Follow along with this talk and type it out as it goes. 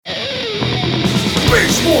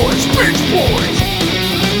Bitch boys, bitch boys.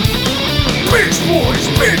 Bitch boys,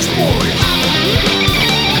 bitch boys.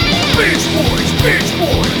 Bitch boys, bitch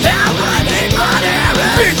boys.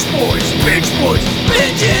 Bitch boys, bitch boys.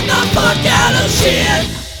 Bitching the fuck out of shit.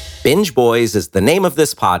 Binge Boys is the name of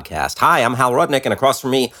this podcast. Hi, I'm Hal Rudnick, and across from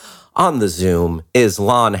me on the Zoom is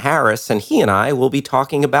Lon Harris, and he and I will be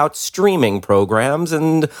talking about streaming programs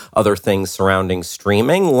and other things surrounding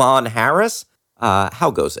streaming. Lon Harris, how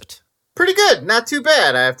goes it? Pretty good. Not too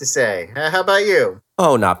bad, I have to say. How about you?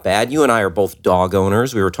 Oh, not bad. You and I are both dog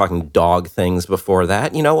owners. We were talking dog things before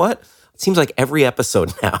that. You know what? It seems like every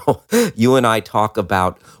episode now, you and I talk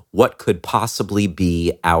about what could possibly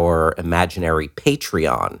be our imaginary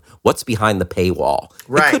Patreon. What's behind the paywall?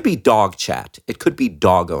 Right. It could be dog chat. It could be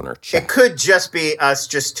dog owner chat. It could just be us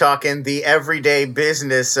just talking the everyday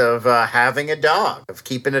business of having a dog, of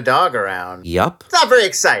keeping a dog around. Yup. It's not very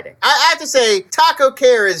exciting. I have to say, Taco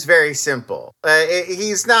Care is very simple.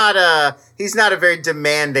 He's not a very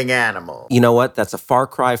demanding animal. You know what? That's a far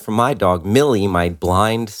cry from my dog, Millie, my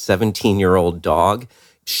blind 17-year-old dog.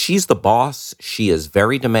 She's the boss. She is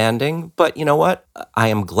very demanding, but you know what? I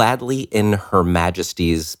am gladly in Her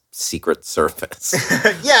Majesty's Secret Service.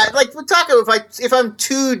 Yeah, like with Taco, if I'm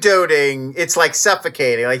too doting, it's like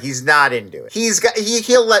suffocating. Like he's not into it.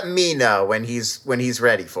 He'll let me know when he's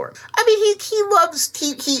ready for it. I mean, he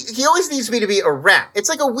always needs me to be around. It's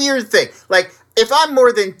like a weird thing. Like if I'm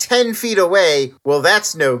more than 10 feet away, well,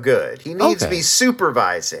 that's no good. He needs me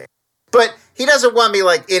supervising, but he doesn't want me,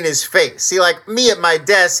 like, in his face. See, like, me at my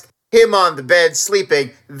desk, him on the bed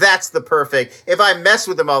sleeping, that's the perfect. If I mess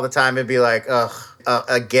with him all the time, it'd be like,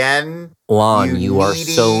 again? Lon, you are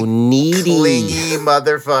so needy. Clingy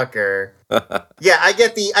motherfucker. Yeah, I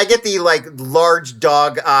get the, like, large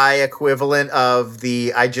dog eye equivalent of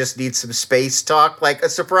the I just need some space talk, like, a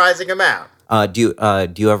surprising amount. Do you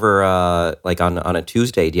ever like on a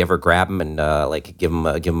Tuesday? Do you ever grab him and like give him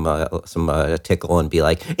some tickle and be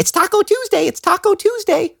like, "It's Taco Tuesday! It's Taco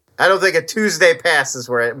Tuesday!" I don't think a Tuesday passes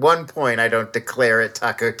where at one point I don't declare it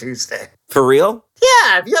Taco Tuesday. For real?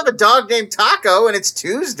 Yeah, if you have a dog named Taco and it's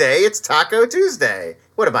Tuesday, it's Taco Tuesday.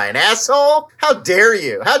 What am I, an asshole? How dare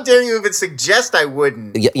you? How dare you even suggest I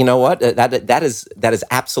wouldn't? You know what? That is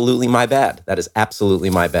absolutely my bad. That is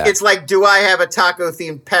absolutely my bad. It's like, do I have a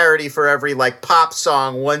taco-themed parody for every, like, pop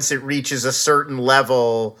song once it reaches a certain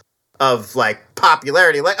level of, like,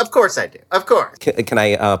 popularity? Like, of course I do. Of course. Can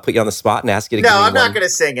I put you on the spot and ask you to give me No, I'm one? not going to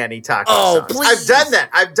sing any taco songs. Please. I've done that.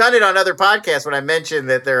 I've done it on other podcasts when I mentioned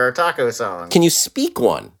that there are taco songs. Can you speak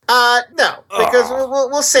one? No, because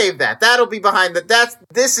we'll save that. That'll be behind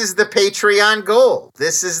this is the Patreon goal.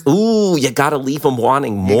 This is... Ooh, you gotta leave them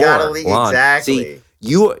wanting more. You gotta leave, exactly. See,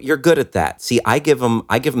 you're good at that. See, I give them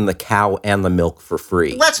the cow and the milk for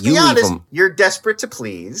free. Let's be honest, you're desperate to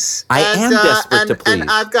please. I am desperate to please.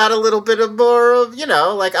 And I've got a little bit of more of,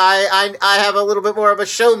 like I have a little bit more of a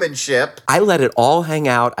showmanship. I let it all hang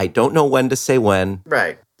out. I don't know when to say when.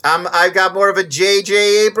 Right. I've got more of a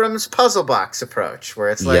J.J. Abrams puzzle box approach, where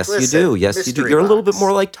it's like, yes, you do. Yes, you do. You're a little bit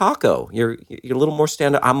more like Taco. You're a little more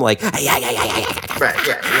stand-up. I'm like, right, yeah.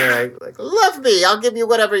 You're like, love me. I'll give you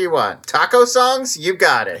whatever you want. Taco songs, you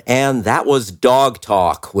got it. And that was Dog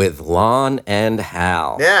Talk with Lon and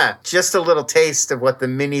Hal. Yeah, just a little taste of what the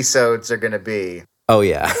mini-sodes are going to be. Oh,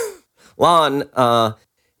 yeah. Lon,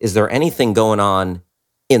 is there anything going on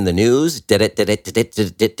in the news?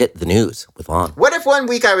 The news with Lon. What if one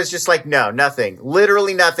week I was just like, no, nothing.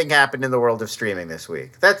 Literally nothing happened in the world of streaming this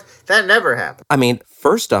week. That never happened. I mean,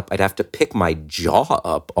 first up, I'd have to pick my jaw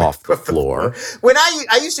up off the floor. When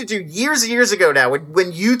I used to do years ago now,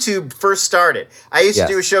 when YouTube first started, I used to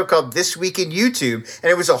do a show called This Week in YouTube, and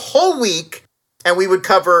it was a whole week, and we would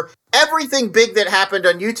cover everything big that happened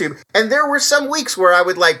on YouTube. And there were some weeks where I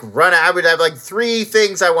would I would have like 3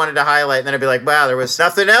 things I wanted to highlight. And then I'd be like, wow, there was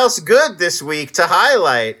nothing else good this week to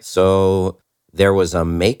highlight. So there was a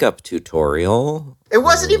makeup tutorial. It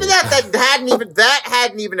wasn't even that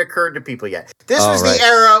hadn't even occurred to people yet. This was the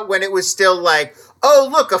era when it was still like, oh,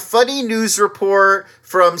 look, a funny news report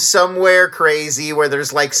from somewhere crazy where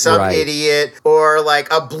there's like some idiot, or like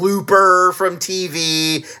a blooper from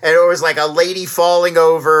TV, and it was like a lady falling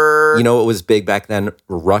over. You know what was big back then?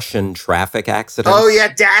 Russian traffic accidents. Oh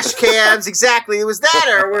yeah, dash cams, exactly. It was that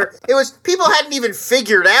era where it was people hadn't even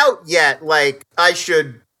figured out yet, like, I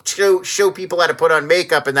should show people how to put on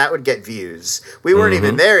makeup and that would get views. We weren't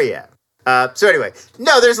even there yet. So anyway,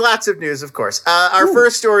 no, there's lots of news, of course. Our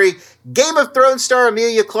first story, Game of Thrones star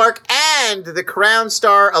Emilia Clarke and The Crown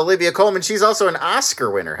star Olivia Colman. She's also an Oscar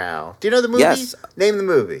winner, Hal. Do you know the movie? Yes. Name the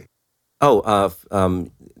movie. Yorgos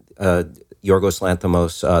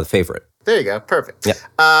Lanthimos, The Favorite. There you go. Perfect.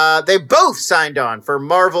 Yeah. They both signed on for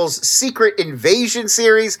Marvel's Secret Invasion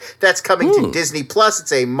series that's coming to Disney Plus.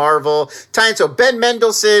 It's a Marvel tie-in. So Ben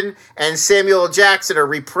Mendelsohn and Samuel L. Jackson are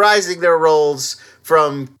reprising their roles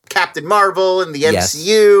from Captain Marvel in the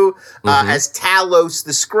MCU as Talos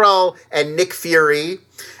the Skrull and Nick Fury.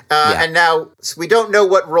 And now we don't know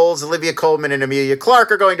what roles Olivia Colman and Emilia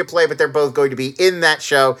Clarke are going to play, but they're both going to be in that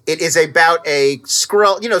show. It is about a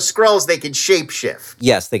Skrull. You know, Skrulls, they can shapeshift.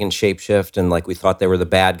 Yes, they can shapeshift, and like we thought they were the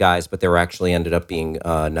bad guys, but they were actually ended up being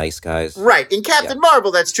nice guys. Right. In Captain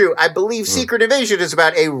Marvel, that's true. I believe Secret Invasion is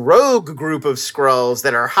about a rogue group of Skrulls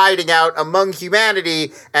that are hiding out among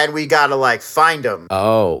humanity, and we gotta, like, find them.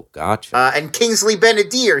 Oh, gotcha. And Kingsley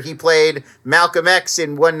Ben-Adir, he played Malcolm X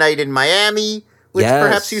in One Night in Miami, which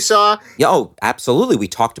perhaps you saw. Yeah, oh, absolutely. We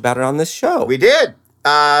talked about it on this show. We did.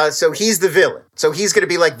 So he's the villain. So he's going to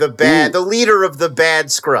be like the leader of the bad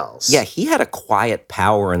Skrulls. Yeah, he had a quiet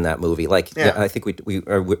power in that movie. Like, I think I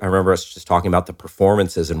remember us just talking about the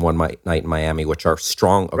performances in One Night in Miami, which are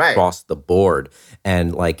strong across the board.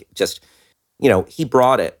 And like, just, you know, he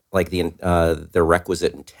brought it. Like the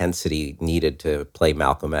requisite intensity needed to play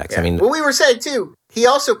Malcolm X. Yeah. I mean, well, we were saying too, he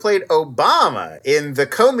also played Obama in the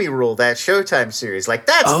Comey Rule, that Showtime series. Like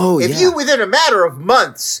that's you within a matter of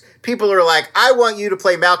months, people are like, I want you to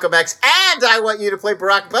play Malcolm X and I want you to play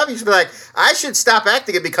Barack Obama. You should be like, I should stop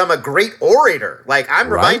acting and become a great orator. Like I'm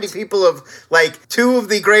reminding people of like two of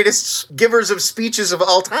the greatest givers of speeches of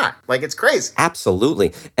all time. Like it's crazy.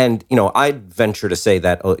 Absolutely. And, you know, I'd venture to say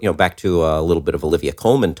that, you know, back to a little bit of Olivia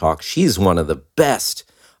Colman talk, she's one of the best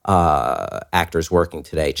actors working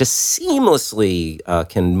today. Just seamlessly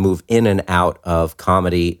can move in and out of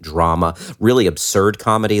comedy, drama, really absurd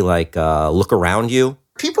comedy like Look Around You.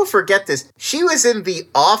 People forget this. She was in The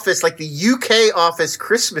Office, like the UK Office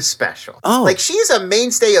Christmas special. Oh. Like she's a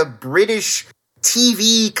mainstay of British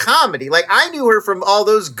TV comedy. Like I knew her from all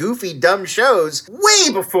those goofy, dumb shows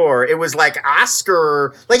way before it was like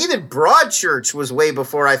Oscar, like even Broadchurch was way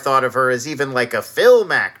before I thought of her as even like a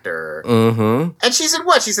film actor. Mm-hmm. And she's in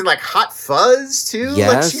what? She's in like Hot Fuzz too?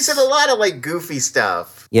 Yes. Like she's in a lot of like goofy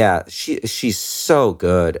stuff. Yeah, she's so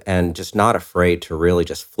good and just not afraid to really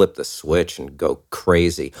just flip the switch and go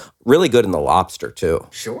crazy. Really good in The Lobster too.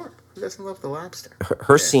 Sure. Who doesn't love The Lobster?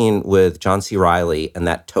 Her scene with John C. Reilly and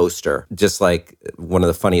that toaster, just like one of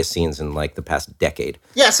the funniest scenes in like the past decade.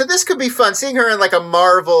 Yeah, so this could be fun. Seeing her in like a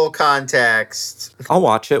Marvel context. I'll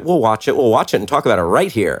watch it. We'll watch it. We'll watch it and talk about it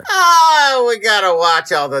right here. Oh, we gotta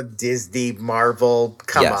watch all the Disney, Marvel.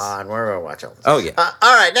 Come on, we're gonna watch all this. Oh, yeah.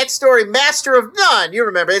 All right, next story, Master of None. You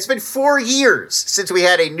remember, it's been 4 years since we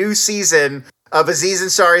had a new season of Aziz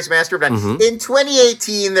Ansari's Master of None. Mm-hmm. In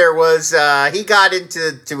 2018, there was, he got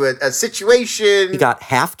into a situation. He got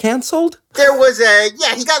half canceled? There was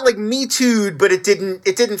he got like Me Too'd, but it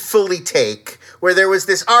didn't fully take. Where there was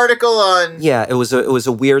this article on. Yeah, it was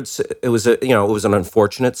a weird, it was an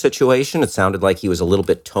unfortunate situation. It sounded like he was a little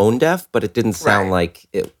bit tone deaf, but it didn't sound like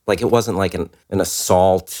it wasn't like an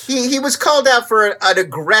assault. He was called out for an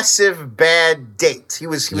aggressive bad date. He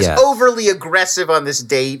was overly aggressive on this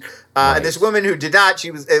date. And this woman who did not,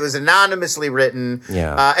 it was anonymously written.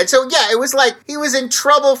 Yeah. And so, it was like he was in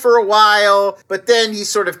trouble for a while, but then he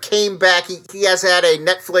sort of came back. He has had a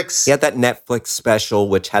Netflix. He had that Netflix special,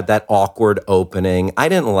 which had that awkward opening. I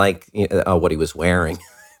didn't like what he was wearing.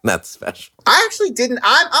 That's special. I actually didn't.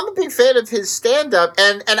 I'm a big fan of his stand-up,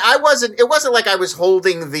 and it wasn't like I was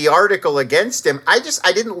holding the article against him. I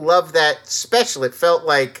didn't love that special. It felt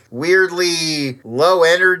like weirdly low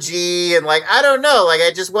energy, and like, I don't know, like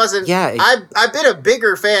I just wasn't. Yeah. I've been a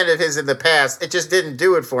bigger fan of his in the past. It just didn't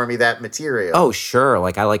do it for me, that material. Oh, sure.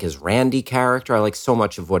 Like, I like his Randy character. I like so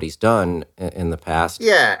much of what he's done in the past.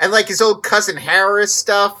 Yeah, and like his old Cousin Harris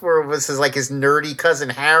stuff, where it was his nerdy Cousin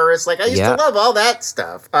Harris. Like, I used to love all that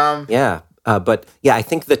stuff. Yeah. But yeah, I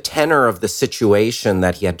think the tenor of the situation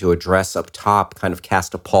that he had to address up top kind of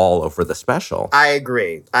cast a pall over the special. I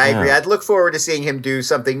agree. I'd look forward to seeing him do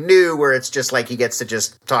something new where it's just like he gets to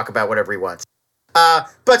just talk about whatever he wants.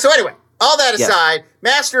 But so anyway, all that aside,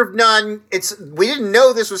 Master of None, we didn't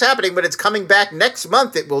know this was happening, but it's coming back next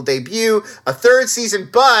month. It will debut a 3rd season,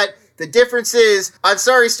 but the difference is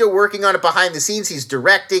Ansari's still working on it behind the scenes. He's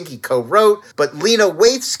directing, he co-wrote, but Lena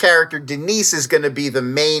Waithe's character, Denise, is going to be the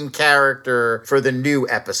main character for the new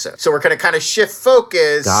episode. So we're going to kind of shift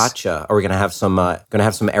focus. Gotcha. Are we going to have some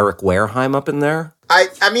Eric Wareheim up in there?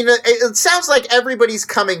 I mean, it sounds like everybody's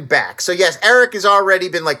coming back. So yes, Eric has already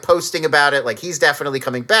been like posting about it, like he's definitely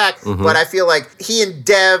coming back. Mm-hmm. But I feel like he and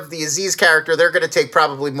Dev, the Aziz character, they're going to take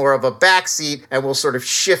probably more of a backseat, and we'll sort of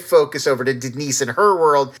shift focus over to Denise and her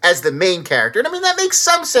world as the main character. And I mean, that makes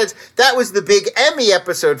some sense. That was the big Emmy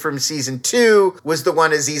episode from season 2, was the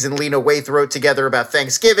one Aziz and Lena Waithe wrote together about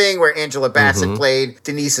Thanksgiving, where Angela Bassett played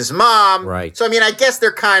Denise's mom. Right. So I mean, I guess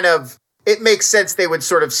they're kind of. It makes sense they would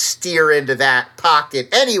sort of steer into that pocket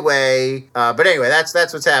anyway. But anyway, that's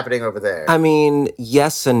what's happening over there. I mean,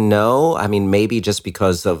 yes and no. I mean, maybe just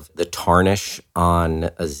because of the tarnish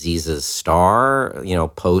on Aziz's star,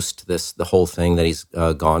 post the whole thing that he's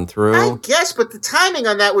gone through. I guess, but the timing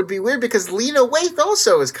on that would be weird because Lena Waithe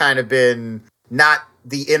also has kind of been not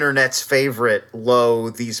the internet's favorite low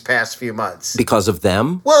these past few months. Because of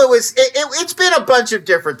them? Well, it's been a bunch of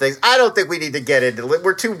different things. I don't think we need to get into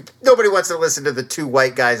it. Nobody wants to listen to the two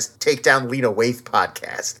white guys take down Lena Waithe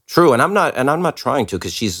podcast. True, and I'm not trying to,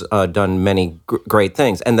 because she's done many great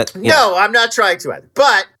things, and that. No, I'm not trying to either.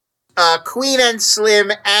 But Queen and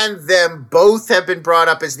Slim and them both have been brought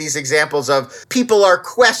up as these examples of people are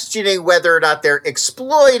questioning whether or not they're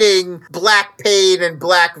exploiting black pain and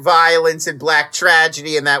black violence and black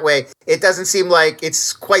tragedy in that way. It doesn't seem like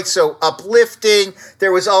it's quite so uplifting.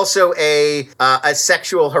 There was also a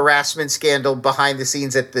sexual harassment scandal behind the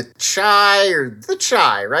scenes at the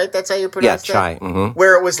Chai, right? That's how you pronounce that? Yeah, Chai. Mm-hmm.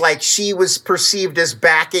 Where it was like she was perceived as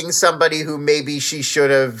backing somebody who maybe she should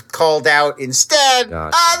have called out instead.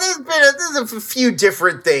 Gotcha. There's a few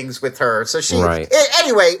different things with her. So she, right.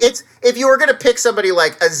 Anyway, if you were going to pick somebody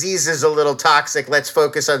like Aziz is a little toxic, let's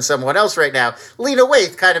focus on someone else right now. Lena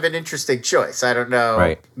Waithe, kind of an interesting choice. I don't know.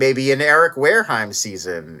 Right. Maybe an Eric Wareheim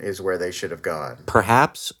season is where they should have gone.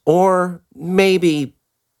 Perhaps, or maybe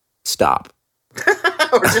stop.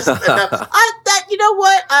 Or just enough. You know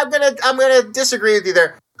what? I'm gonna disagree with you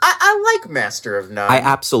there. I like Master of None. I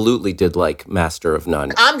absolutely did like Master of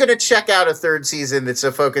None. I'm going to check out a third season that's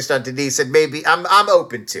focused on Denise, and maybe I'm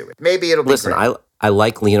open to it. Maybe it'll be great. I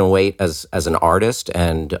like Lena Waithe as an artist,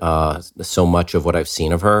 and so much of what I've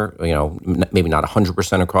seen of her, maybe not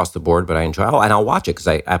 100% across the board, but I enjoy it. And I'll watch it because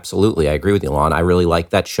I agree with you, Lon. I really like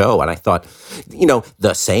that show. And I thought,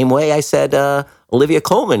 the same way I said Olivia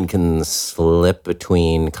Colman can slip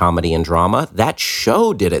between comedy and drama, that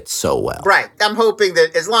show did it so well. Right. I'm hoping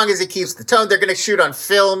that as long as it keeps the tone, they're going to shoot on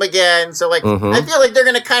film again. So, I feel like they're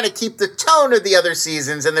going to kind of keep the tone of the other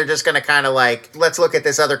seasons, and they're just going to kind of let's look at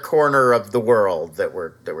this other corner of the world that we're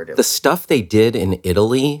doing. The stuff they did in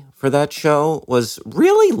Italy for that show was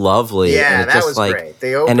really lovely. Yeah, that was great.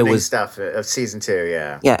 The opening stuff of season 2,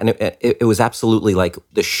 yeah. Yeah, and it was absolutely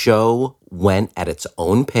the show went at its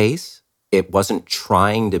own pace. It wasn't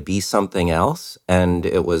trying to be something else, and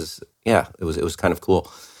it was kind of cool.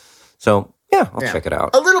 So, I'll check it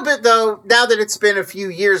out. A little bit, though, now that it's been a few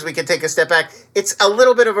years, we can take a step back. It's a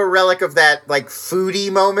little bit of a relic of that, foodie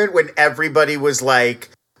moment when everybody was,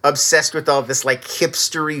 obsessed with all this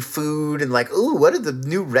hipstery food and ooh, what are the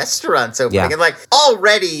new restaurants opening? Yeah. And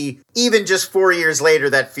already, even just 4 years later,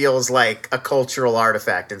 that feels like a cultural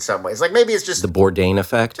artifact in some ways. Maybe it's just the Bourdain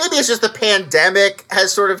effect. Maybe it's just the pandemic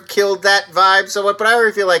has sort of killed that vibe somewhat, but I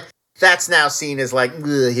already feel like that's now seen as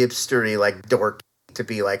hipstery, dorky to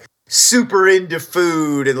be super into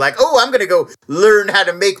food and I'm going to go learn how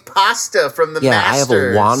to make pasta from the masters. I have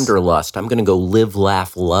a wanderlust. I'm going to go live,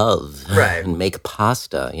 laugh, love. Right. And make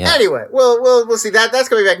pasta. Yeah. Anyway, we'll see. That's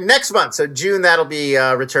going to be back next month. So June, that'll be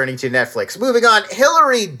returning to Netflix. Moving on,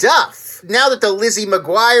 Hilary Duff. Now that the Lizzie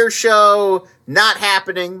McGuire show, not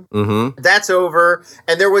happening. Mm-hmm. That's over.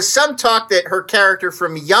 And there was some talk that her character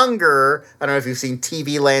from Younger, I don't know if you've seen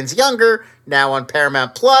TV Land's Younger, now on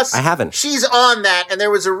Paramount Plus. I haven't. She's on that, and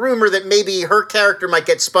there was a rumor that maybe her character might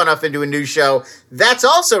get spun off into a new show. That's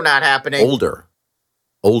also not happening. Older.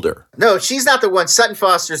 No, she's not the one. Sutton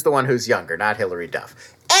Foster's the one who's younger, not Hilary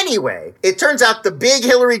Duff. Anyway, it turns out the big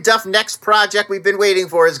Hilary Duff next project we've been waiting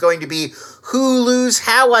for is going to be Hulu's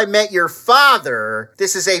How I Met Your Father.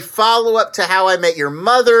 This is a follow-up to How I Met Your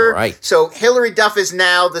Mother. Right. So Hilary Duff is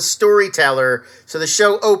now the storyteller. So the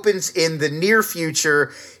show opens in the near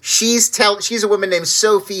future. She's a woman named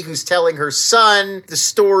Sophie who's telling her son the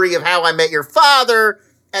story of How I Met Your Father,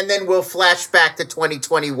 and then we'll flash back to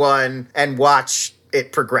 2021 and watch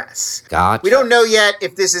it progress. Gotcha. We don't know yet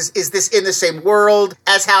if this is this in the same world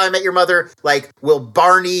as How I Met Your Mother? Will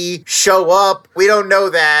Barney show up? We don't know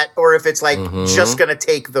that, or if it's just gonna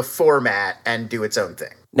take the format and do its own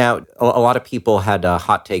thing. Now, a lot of people had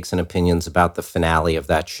hot takes and opinions about the finale of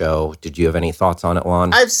that show. Did you have any thoughts on it,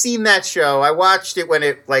 Juan? I've seen that show. I watched it when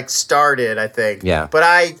it started, I think. Yeah. But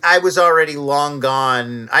I was already long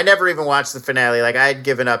gone. I never even watched the finale. Like, I had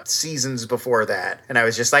given up seasons before that. And I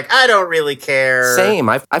was just like, I don't really care. Same.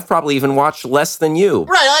 I've probably even watched less than you.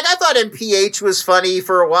 Right. Like, I thought MPH was funny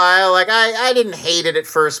for a while. Like, I didn't hate it at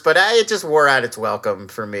first, but it just wore out its welcome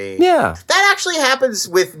for me. Yeah. That actually happens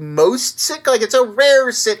with most sitcoms. Like, it's a rare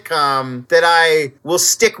sitcom that I will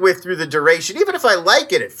stick with through the duration, even if I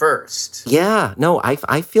like it at first. Yeah. No,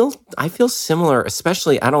 I feel similar,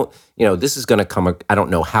 especially this is going to come, I don't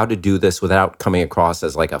know how to do this without coming across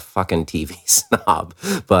as like a fucking TV snob,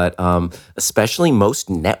 but especially most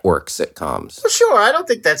network sitcoms. Well, sure. I don't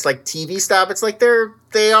think that's like TV stop. It's like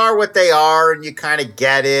they are what they are, and you kind of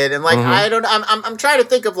get it. And like, I'm trying to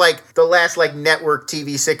think of like the last like network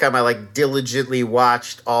TV sitcom I like diligently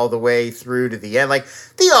watched all the way through to the end. Like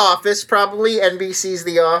The Office, probably NBC's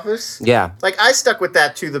The Office. Yeah. Like I stuck with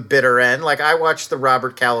that to the bitter end. Like I watched the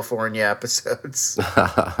Robert California episodes.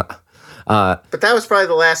 But that was probably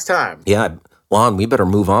the last time. Yeah. Juan, we better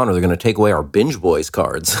move on or they're going to take away our Binge Boys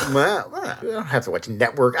cards. Well, we don't have to watch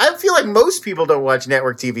network. I feel like most people don't watch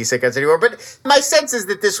network TV sitcoms anymore, but my sense is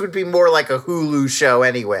that this would be more like a Hulu show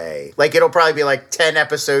anyway. Like, it'll probably be like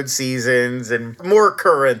 10-episode seasons and more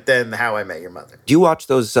current than How I Met Your Mother. Do you watch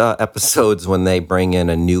those episodes when they bring in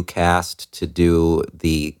a new cast to do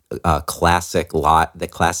the classic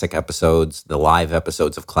episodes, the live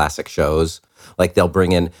episodes of classic shows? Like they'll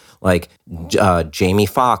bring in like Jamie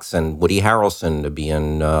Foxx and Woody Harrelson to be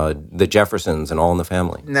in The Jeffersons and All in the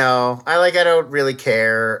Family. No, I don't really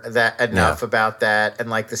care enough about that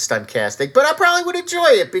and like the stunt casting, but I probably would enjoy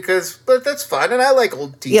it but that's fun and I like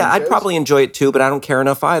old TV Yeah, shows. I'd probably enjoy it too, but I don't care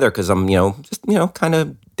enough either because I'm kind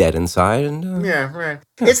of dead inside and yeah, right.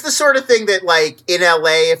 It's the sort of thing that like in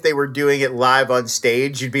LA, if they were doing it live on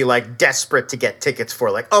stage, you'd be like desperate to get tickets for.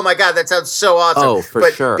 Like, oh my God, that sounds so awesome. Oh, for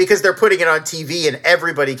sure. Because they're putting it on TV and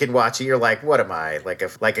everybody can watch it. You're like, what am I? Like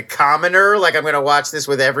a commoner? Like I'm going to watch this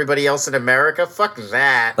with everybody else in America? Fuck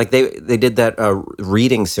that. Like they did that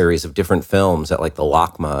reading series of different films at like the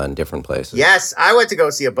LACMA and different places. Yes, I went to go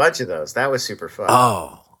see a bunch of those. That was super fun.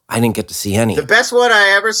 Oh, I didn't get to see any. The best one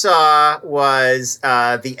I ever saw was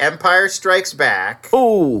The Empire Strikes Back.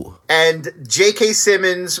 Oh. And J.K.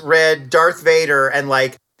 Simmons read Darth Vader and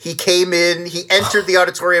like he came in, he entered the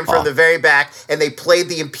auditorium from the very back and they played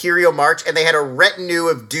the Imperial March and they had a retinue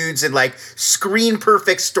of dudes in like screen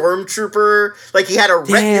perfect stormtrooper. Like he had a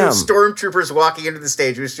retinue of stormtroopers walking into the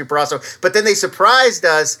stage. It was super awesome. But then they surprised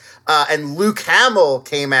us and Luke Hamill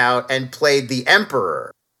came out and played the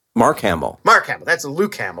Emperor. Mark Hamill. That's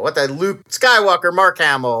Luke Hamill. What the Luke Skywalker, Mark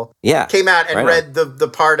Hamill. Yeah. Came out and read the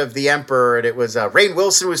part of the Emperor. And it was Rainn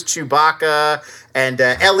Wilson was Chewbacca. And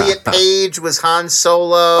Elliot Page was Han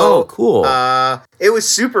Solo. Oh, cool. It was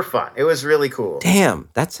super fun. It was really cool. Damn,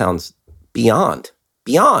 that sounds beyond.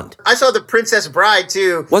 I saw The Princess Bride,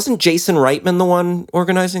 too. Wasn't Jason Reitman the one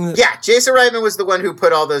organizing this? Yeah, Jason Reitman was the one who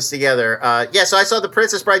put all those together. So I saw The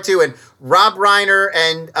Princess Bride, too, and Rob Reiner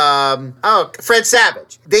and Fred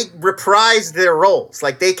Savage. They reprised their roles.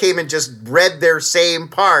 Like, they came and just read their same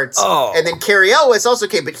parts. Oh. And then Cary Elwes also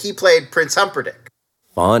came, but he played Prince Humperdinck.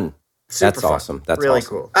 Fun. Super fun. Awesome. That's really awesome.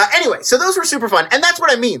 Cool. Anyway, so those were super fun. And that's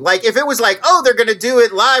what I mean. Like, if it was like, oh, they're going to do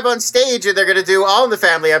it live on stage and they're going to do All in the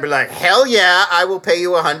Family, I'd be like, hell yeah, I will pay you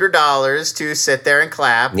 $100 to sit there and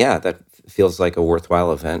clap. Yeah, that feels like a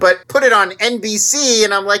worthwhile event. But put it on NBC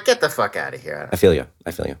and I'm like, get the fuck out of here. I feel you.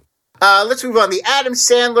 Let's move on. The Adam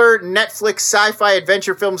Sandler Netflix sci-fi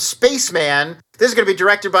adventure film Spaceman. This is going to be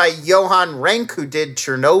directed by Johan Renck, who did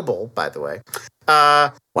Chernobyl, by the way.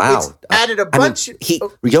 Wow. It's added a bunch...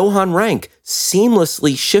 Johan Renck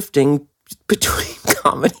seamlessly shifting between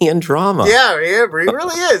comedy and drama. Yeah, he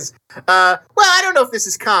really is. Well, I don't know if this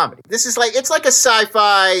is comedy. This is like, it's like a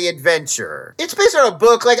sci-fi adventure. It's based on a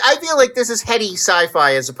book. Like, I feel like this is heady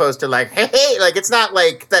sci-fi as opposed to like, hey, like it's not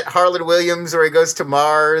like that Harlan Williams where he goes to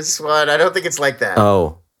Mars one. I don't think it's like that.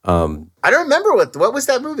 Oh, I don't remember what was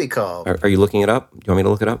that movie called? Are you looking it up? Do you want me to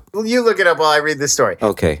look it up? Well, you look it up while I read this story.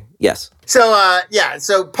 Okay. Yes.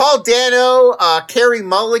 So Paul Dano, Carey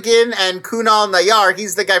Mulligan, and Kunal Nayyar,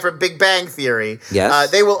 he's the guy from Big Bang Theory. Yes.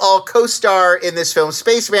 They will all co-star in this film,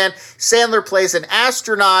 Spaceman. Sandler plays an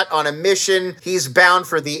astronaut on a mission. He's bound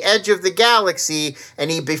for the edge of the galaxy, and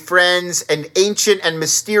he befriends an ancient and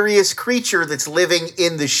mysterious creature that's living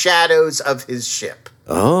in the shadows of his ship.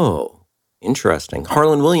 Oh. Interesting.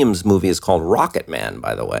 Harlan Williams' movie is called Rocket Man,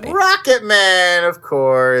 by the way. Rocket Man, of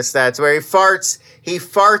course. That's where he farts. He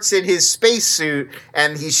farts in his spacesuit,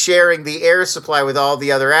 and he's sharing the air supply with all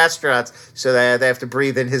the other astronauts, so that they have to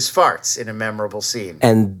breathe in his farts in a memorable scene.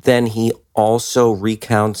 And then he also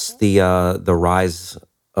recounts the rise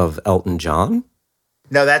of Elton John?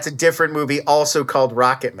 No, that's a different movie also called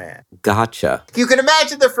Rocket Man. Gotcha. You can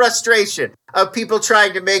imagine the frustration of people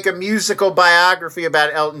trying to make a musical biography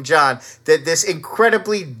about Elton John, that this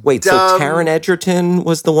incredibly Wait, dumb... so Taron Egerton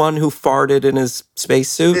was the one who farted in his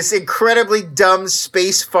spacesuit? This incredibly dumb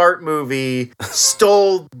space fart movie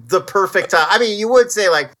stole the perfect time. I mean, you would say,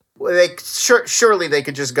 like, surely they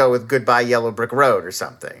could just go with Goodbye Yellow Brick Road or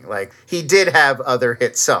something. Like, he did have other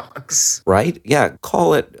hit songs. Right? Yeah,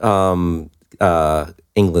 call it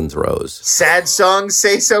England's Rose. Sad songs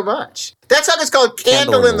say so much. That song is called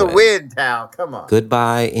Candle in the Wind, Hal. Come on.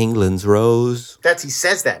 Goodbye, England's Rose. He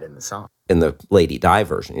says that in the song. In the Lady Di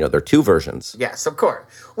version. You know, there are two versions. Yes, of course.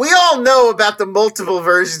 We all know about the multiple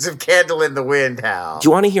versions of Candle in the Wind, Hal. Do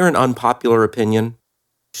you want to hear an unpopular opinion?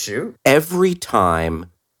 Shoot. Every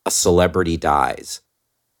time a celebrity dies,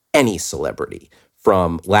 any celebrity,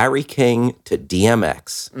 from Larry King to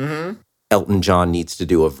DMX, Elton John needs to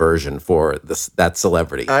do a version for that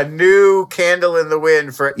celebrity. A new Candle in the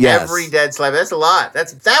Wind for Yes. every dead celebrity. That's a lot.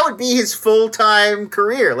 That would be his full-time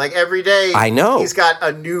career. Like, every day I know. he's got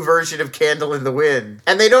a new version of Candle in the Wind.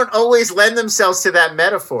 And they don't always lend themselves to that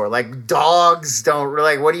metaphor. Like, dogs don't...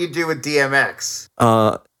 Like, what do you do with DMX?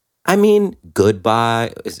 I mean,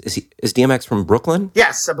 Goodbye. Is DMX from Brooklyn?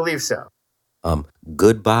 Yes, I believe so.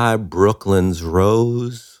 Goodbye, Brooklyn's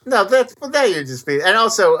Rose. No, that you're just being... And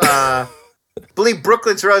also, believe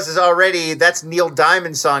Brooklyn's Rose is already... That's Neil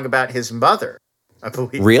Diamond's song about his mother, I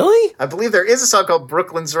believe. Really? I believe there is a song called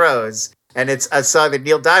Brooklyn's Rose, and it's a song that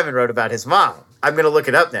Neil Diamond wrote about his mom. I'm going to look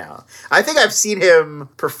it up now. I think I've seen him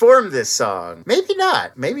perform this song. Maybe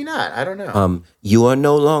not. Maybe not. I don't know. You are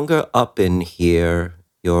no longer up in here.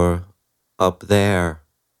 You're up there.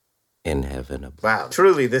 In heaven above. Wow,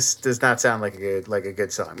 truly, this does not sound like a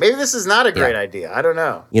good song. Maybe this is not a great idea. I don't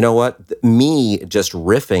know. You know what? Me just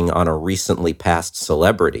riffing on a recently passed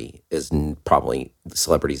celebrity is probably the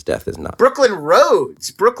celebrity's death is not. Brooklyn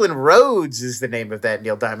Roads. Brooklyn Roads is the name of that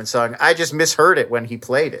Neil Diamond song. I just misheard it when he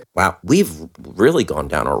played it. Wow, we've really gone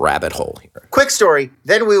down a rabbit hole here. Quick story,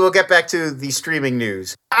 then we will get back to the streaming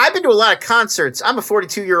news. I've been to a lot of concerts. I'm a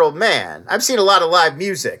 42-year-old man. I've seen a lot of live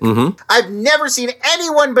music. I've never seen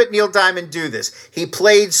anyone but Neil Diamond do this. He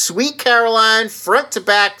played Sweet Caroline front to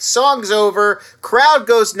back, song's over, crowd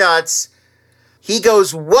goes nuts. He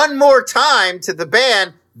goes one more time to the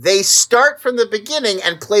band. They start from the beginning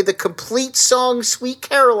and play the complete song Sweet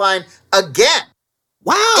Caroline again.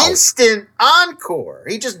 Wow. Instant encore.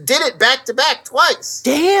 He just did it back to back twice.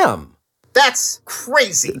 Damn. That's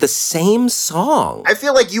crazy. The same song. I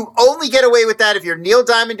feel like you only get away with that if you're Neil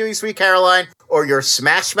Diamond doing Sweet Caroline or you're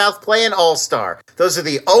Smash Mouth playing All-Star. Those are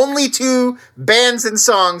the only two bands and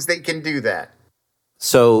songs that can do that.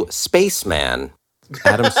 So, Spaceman,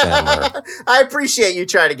 Adam Sandler. I appreciate you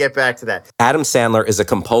trying to get back to that. Adam Sandler is a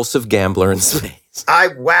compulsive gambler in space.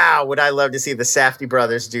 Would I love to see the Safdie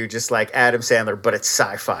brothers do just like Adam Sandler, but it's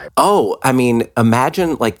sci-fi. Oh, I mean,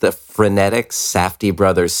 imagine like the frenetic Safdie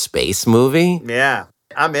brothers space movie. Yeah,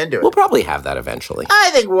 I'm into it. We'll probably have that eventually. I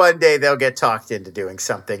think one day they'll get talked into doing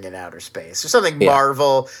something in outer space or something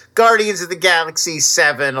Marvel. Guardians of the Galaxy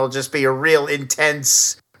 7 will just be a real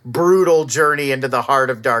intense, brutal journey into the heart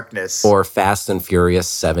of darkness. Or Fast and Furious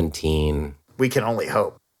 17. We can only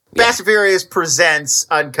hope. Yeah. Fast and Furious presents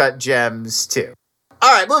Uncut Gems 2.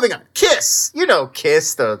 All right, moving on. Kiss. You know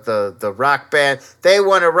Kiss, the rock band. They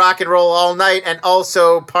want to rock and roll all night and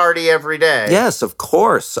also party every day. Yes, of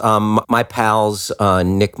course. My pals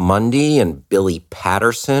Nick Mundy and Billy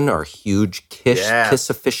Patterson are huge Kiss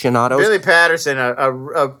aficionados. Billy Patterson,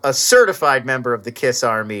 a certified member of the Kiss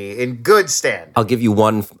Army in good stand. I'll give you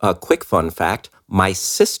one quick fun fact. My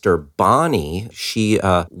sister, Bonnie, she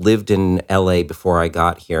lived in LA before I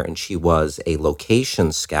got here, and she was a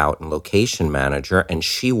location scout and location manager, and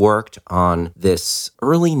she worked on this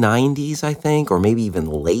early 90s, I think, or maybe even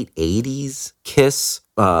late 80s Kiss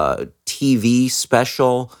TV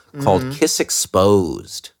special called Kiss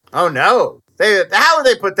Exposed. Oh, no. How would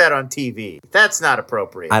they put that on TV? That's not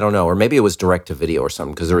appropriate. I don't know, or maybe it was direct to video or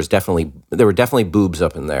something, because there were definitely boobs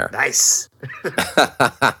up in there. Nice.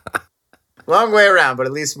 Long way around, but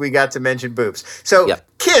at least we got to mention boobs. So, Yep.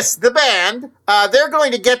 Kiss, the band, they're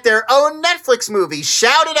going to get their own Netflix movie,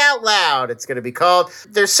 Shout It Out Loud, it's going to be called.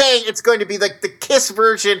 They're saying it's going to be like the Kiss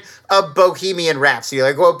version of Bohemian Rhapsody.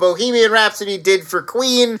 Like what Bohemian Rhapsody did for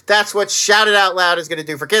Queen, that's what Shout It Out Loud is going to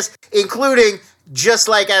do for Kiss, including, just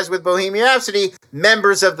like as with Bohemian Rhapsody,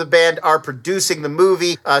 members of the band are producing the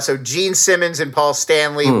movie. So Gene Simmons and Paul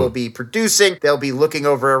Stanley will be producing. They'll be looking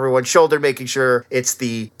over everyone's shoulder, making sure it's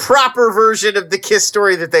the proper version of the Kiss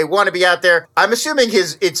story that they want to be out there. I'm assuming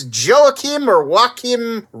it's Joachim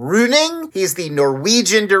Rønning. He's the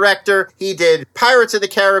Norwegian director. He did Pirates of the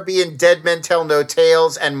Caribbean, Dead Men Tell No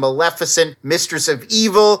Tales, and Maleficent, Mistress of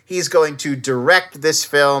Evil. He's going to direct this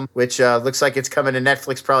film, which looks like it's coming to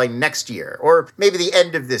Netflix probably next year, or maybe the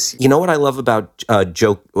end of this year. You know what I love about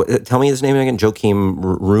tell me his name again, Joachim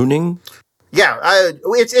Rønning? Yeah,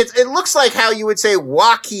 it looks like how you would say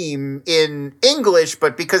Joachim in English,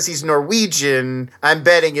 but because he's Norwegian, I'm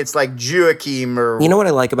betting it's like Joachim or... You know what I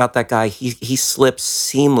like about that guy? He slips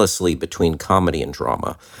seamlessly between comedy and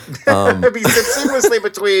drama. He slips seamlessly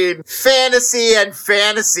between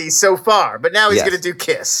fantasy so far, but now he's Yes. going to do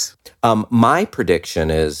Kiss. My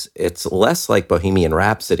prediction is it's less like Bohemian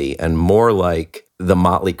Rhapsody and more like the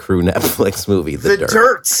Motley Crue Netflix movie, The Dirt.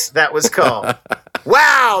 Dirt, that was called.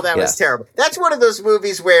 Wow, that was Yes. terrible. That's one of those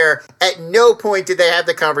movies where at no point did they have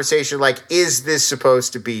the conversation like, is this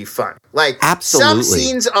supposed to be fun? Like, Absolutely. some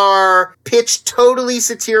scenes are pitched totally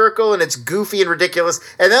satirical and it's goofy and ridiculous,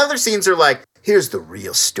 and the other scenes are like, here's the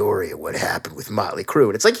real story of what happened with Motley Crue.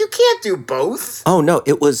 And it's like, you can't do both. Oh, no,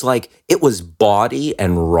 it was bawdy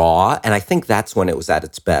and raw, and I think that's when it was at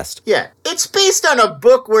its best. Yeah. It's based on a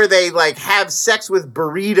book where they, like, have sex with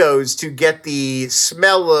burritos to get the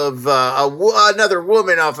smell of another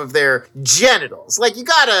woman off of their genitals. Like, you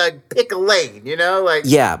gotta pick a lane, you know? Like,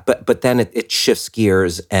 Yeah, but then it shifts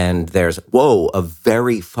gears, and there's, a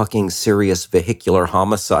very fucking serious vehicular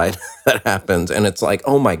homicide that happens, and it's like,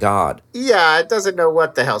 oh my God. yeah, it doesn't know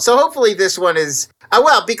what the hell. So hopefully this one is,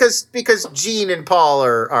 because Gene and Paul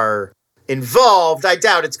are involved, I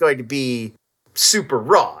doubt it's going to be super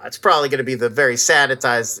raw. It's probably going to be the very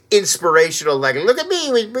sanitized, inspirational, like, look at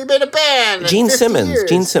me, we made a band. in Gene 50 Simmons,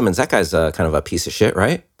 years. that guy's kind of a piece of shit,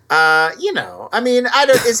 right?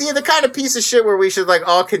 Is he the kind of piece of shit where we should like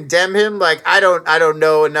all condemn him? Like, I don't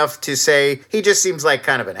know enough to say. He just seems like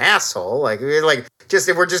kind of an asshole. Just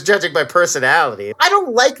if we're just judging by personality. I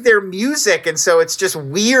don't like their music, and so it's just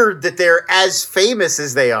weird that they're as famous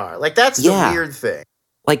as they are. Like, that's the weird thing.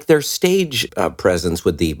 Like their stage presence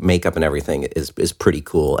with the makeup and everything is pretty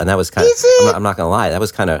cool, and that was kind of. Is it? I'm not gonna lie, that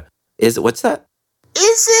was kind of. What's that?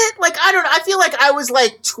 Is it? Like, I don't know. I feel like I was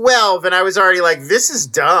like 12 and I was already like, this is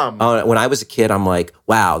dumb. Oh, when I was a kid, I'm like,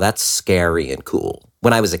 wow, that's scary and cool.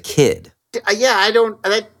 When I was a kid. Yeah, I don't.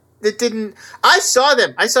 It didn't. I saw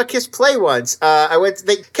them. I saw Kiss play once. I went.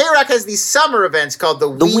 K-Rock has these summer events called the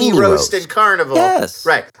Weenie Roast and Carnival. Yes,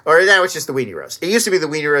 right. Or now it's just the Weenie Roast. It used to be the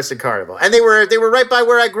Weenie Roast and Carnival, and they were right by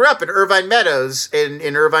where I grew up in Irvine Meadows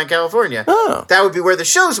in Irvine, California. Oh. That would be where the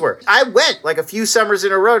shows were. I went like a few summers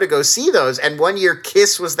in a row to go see those, and one year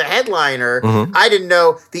Kiss was the headliner. Mm-hmm. I didn't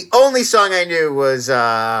know. The only song I knew was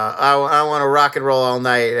I Want to Rock and Roll All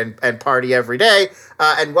Night and Party Every Day.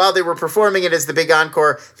 And while they were performing it as the big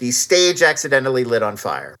encore, the stage accidentally lit on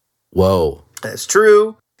fire. Whoa. That's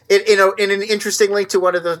true. In an interesting link to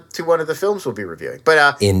one of the films we'll be reviewing.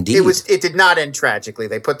 But Indeed. it did not end tragically.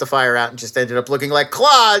 They put the fire out and just ended up looking like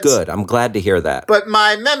clods. Good. I'm glad to hear that. But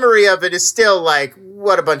my memory of it is still like,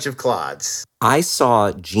 what a bunch of clods. I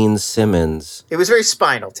saw Gene Simmons. It was very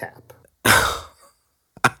Spinal Tap.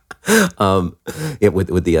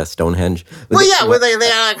 With the Stonehenge. Where they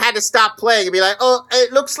like, had to stop playing and be like, oh,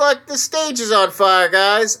 it looks like the stage is on fire,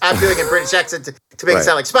 guys. I'm doing a British accent to make it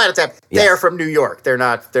sound like Spinal Tap. They are from New York. They're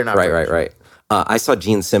not. Right. I saw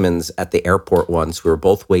Gene Simmons at the airport once. We were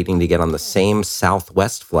both waiting to get on the same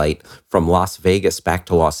Southwest flight from Las Vegas back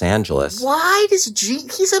to Los Angeles. Why does Gene?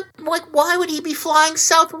 Why would he be flying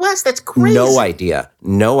Southwest? That's crazy. No idea.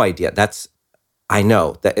 I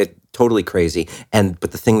know that it totally crazy.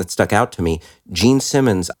 But the thing that stuck out to me, Gene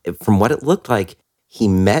Simmons, from what it looked like, he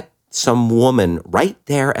met some woman right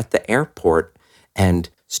there at the airport and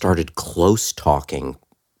started close talking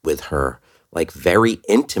with her, like very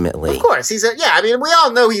intimately. Of course, we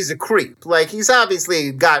all know he's a creep. Like, he's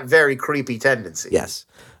obviously got very creepy tendencies. Yes.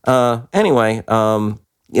 Anyway, you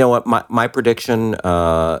know what? My prediction,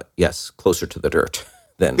 yes, closer to the dirt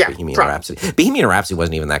than Bohemian Rhapsody. Bohemian Rhapsody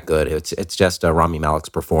wasn't even that good. It's just Rami Malek's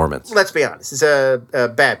performance. Let's be honest. It's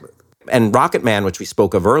a bad movie. And Rocket Man, which we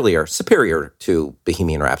spoke of earlier, superior to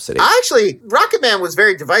Bohemian Rhapsody. Rocket Man was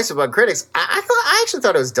very divisive on critics. I actually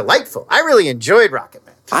thought it was delightful. I really enjoyed Rocket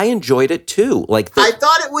Man. I enjoyed it too. I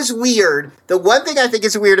thought it was weird. The one thing I think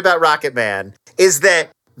is weird about Rocket Man is that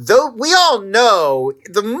though we all know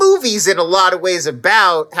the movie's in a lot of ways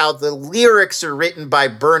about how the lyrics are written by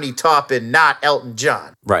Bernie Taupin, not Elton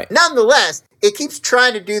John. Right. Nonetheless, it keeps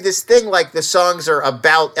trying to do this thing like the songs are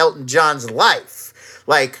about Elton John's life.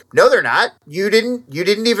 Like, no, they're not. You didn't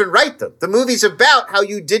even write them. The movie's about how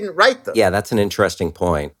you didn't write them. Yeah, that's an interesting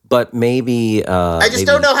point. But maybe I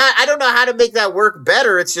don't know how to make that work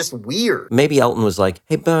better. It's just weird. Maybe Elton was like,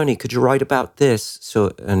 "Hey Bernie, could you write about this?"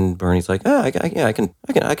 And Bernie's like, I can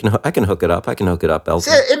hook it up. I can hook it up,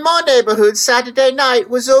 Elton. See, in my neighborhood, Saturday night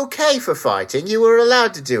was okay for fighting. You were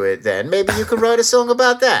allowed to do it then. Maybe you could write a song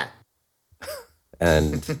about that.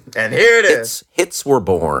 And here it is. Hits were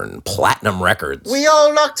born. Platinum Records. We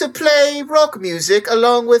all like to play rock music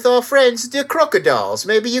along with our friends, the Crocodiles.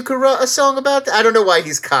 Maybe you could write a song about that. I don't know why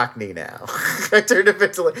he's Cockney now. I turned him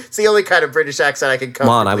into it's the only kind of British accent I can come.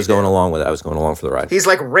 Come on, I was going along with it. I was going along for the ride. He's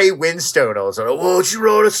like Ray Winstone. I was like, won't you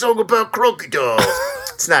write a song about crocodiles?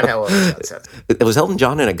 It's not how Elton John sounds. Was Elton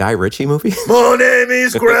John in a Guy Ritchie movie? My name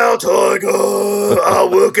is Growl Tiger. I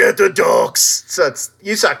work at the docks. So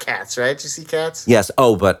you saw Cats, right? Did you see Cats? Yes.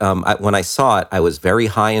 Oh, but when I saw it, I was very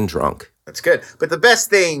high and drunk. That's good. But the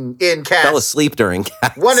best thing in Cats... Fell asleep during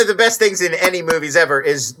Cats. One of the best things in any movies ever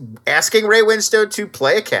is asking Ray Winstone to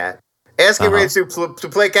play a cat. Asking Ray to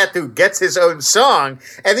play a cat who gets his own song.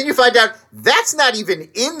 And then you find out that's not even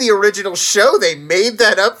in the original show. They made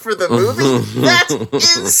that up for the movie. That's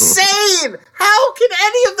insane. How can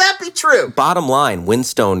any of that be true? Bottom line,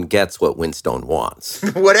 Winstone gets what Winstone wants.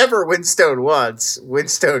 Whatever Winstone wants,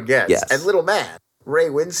 Winstone gets. Yes. And little man, Ray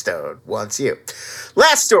Winstone, wants you.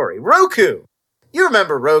 Last story, Roku. You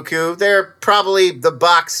remember Roku. They're probably the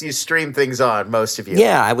box you stream things on, most of you.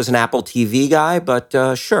 Yeah, I was an Apple TV guy, but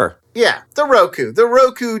sure. Yeah, the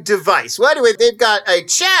Roku device. Well, anyway, they've got a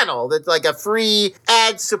channel that's like a free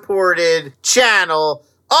ad-supported channel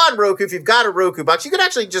on Roku. If you've got a Roku box, you can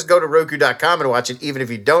actually just go to Roku.com and watch it, even if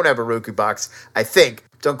you don't have a Roku box, I think.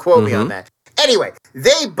 Don't quote me on that. Anyway,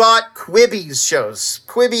 they bought Quibi's shows.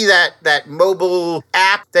 Quibi, that mobile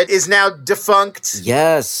app that is now defunct.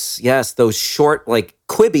 Yes, those short, like,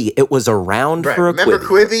 Quibi, it was around for a Remember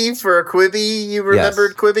Quibi. Quibi? For a Quibi, you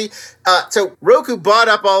remembered Yes. Quibi? So Roku bought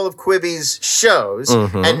up all of Quibi's shows,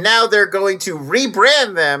 and now they're going to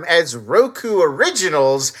rebrand them as Roku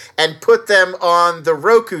Originals and put them on the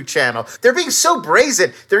Roku channel. They're being so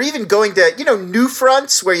brazen. They're even going to, New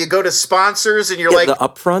Fronts, where you go to sponsors and you're like... The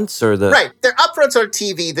upfronts or the... Right. They're upfronts on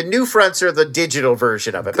TV. The new fronts are the digital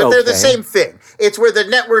version of it. But they're the Okay. same thing. It's where the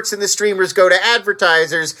networks and the streamers go to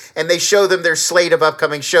advertisers and they show them their slate of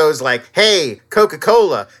upcoming shows like, hey,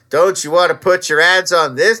 Coca-Cola, don't you want to put your ads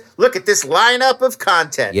on this? Look at this lineup of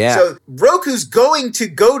content. Yeah. So Roku's going to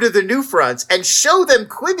go to the new fronts and show them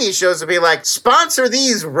Quibi shows and be like, sponsor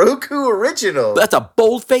these Roku Originals. That's a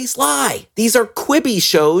bold-faced lie. These are Quibi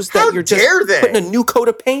shows that How you're just dare they? putting a new coat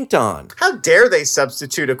of paint on. How dare they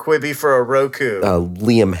substitute a Quibi for a Roku?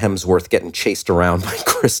 Liam Hemsworth getting chased around by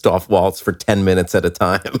Christoph Waltz for 10 minutes at a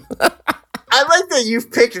time. I like that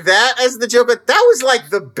you've picked that as the joke, but that was like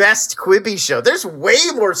the best Quibi show. There's way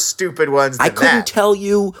more stupid ones than I couldn't tell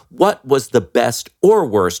you what was the best or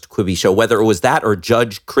worst Quibi show, whether it was that or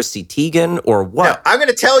Judge Chrissy Teigen or what. No, I'm going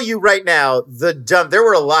to tell you right now, there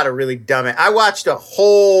were a lot of really dumb. I watched a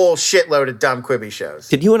whole shitload of dumb Quibi shows.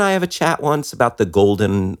 Did you and I have a chat once about the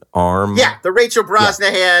Golden Arm? Yeah, the Rachel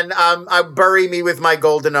Brosnahan, Bury Me With My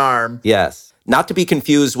Golden Arm. Yes. Not to be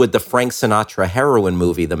confused with the Frank Sinatra heroin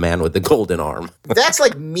movie, The Man with the Golden Arm. That's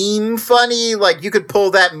like meme funny. Like you could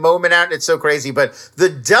pull that moment out and it's so crazy. But the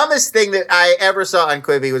dumbest thing that I ever saw on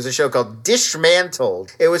Quibi was a show called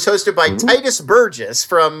Dishmantled. It was hosted by Titus Burgess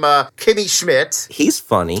from Kimmy Schmidt. He's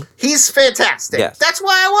funny. He's fantastic. Yes. That's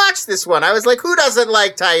why I watched this one. I was like, who doesn't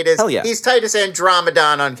like Titus? Hell yeah. He's Titus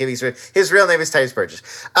Andromedon on Kimmy Schmidt. His real name is Titus Burgess.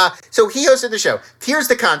 So he hosted the show. Here's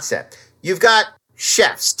the concept. You've got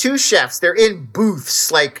two chefs. They're in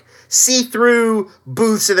booths, like see-through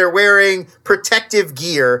booths, and they're wearing protective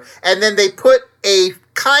gear. And then they put a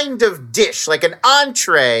kind of dish, like an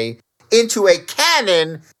entree, into a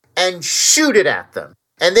cannon and shoot it at them.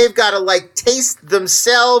 And they've got to like taste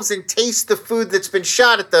themselves and taste the food that's been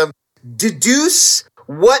shot at them, deduce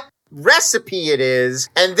what recipe it is,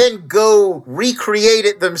 and then go recreate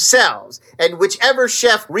it themselves. And whichever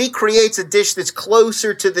chef recreates a dish that's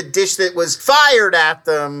closer to the dish that was fired at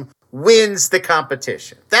them wins the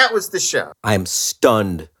competition. That was the show. I'm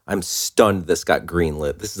stunned I'm stunned this got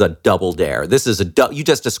greenlit. This is a double dare. This is you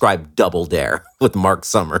just described Double Dare with Mark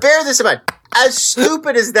Summers. Bear this in mind. As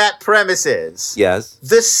stupid as that premise is, Yes.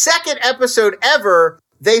 the second episode ever,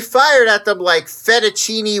 they fired at them like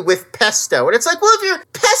fettuccine with pesto. And it's like, well, if your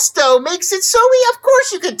pesto makes it so of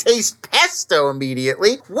course you can taste pesto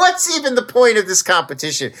immediately. What's even the point of this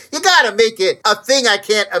competition? You gotta make it a thing I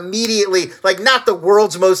can't immediately, like not the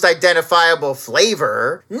world's most identifiable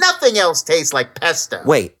flavor. Nothing else tastes like pesto.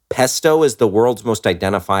 Wait, pesto is the world's most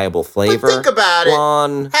identifiable flavor? But think about it.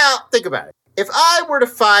 Lon. Hal, think about it. If I were to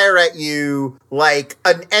fire at you like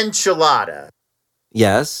an enchilada,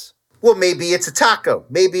 Yes. well, maybe it's a taco.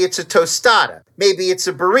 Maybe it's a tostada. Maybe it's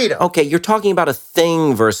a burrito. Okay, you're talking about a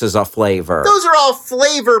thing versus a flavor. Those are all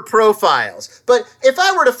flavor profiles. But if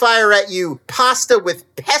I were to fire at you pasta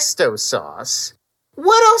with pesto sauce,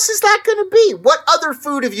 what else is that going to be? What other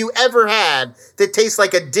food have you ever had that tastes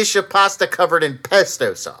like a dish of pasta covered in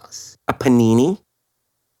pesto sauce? A panini?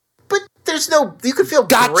 But there's no, you can feel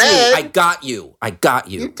Got bread. you. I got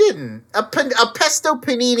you. You didn't. A pesto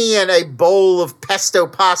panini and a bowl of pesto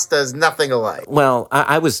pasta is nothing alike. Well,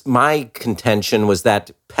 my contention was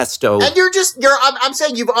that pesto. And I'm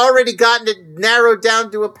saying you've already gotten it narrowed down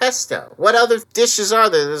to a pesto. What other dishes are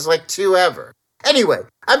there? There's like 2 ever. Anyway,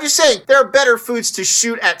 I'm just saying there are better foods to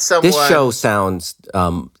shoot at someone. This show sounds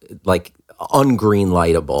like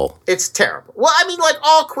ungreenlightable. It's terrible. Well, I mean, like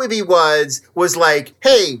all Quibi was like,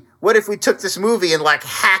 hey, what if we took this movie and like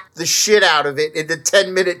hacked the shit out of it into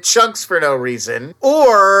 10-minute chunks for no reason?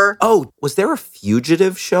 Or... Oh, was there a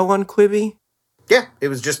Fugitive show on Quibi? Yeah, it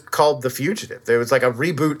was just called The Fugitive. There was like a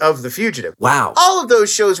reboot of The Fugitive. Wow. All of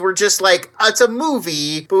those shows were just like, it's a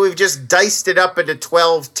movie, but we've just diced it up into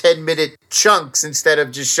 12, 10-minute chunks instead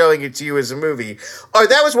of just showing it to you as a movie. Or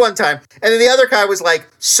that was one time. And then the other guy was like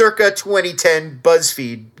circa 2010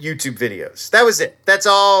 BuzzFeed YouTube videos. That was it. That's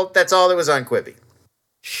all that was on Quibi.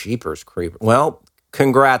 Sheepers creeper. Well,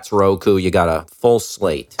 congrats, Roku. You got a full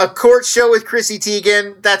slate. A court show with Chrissy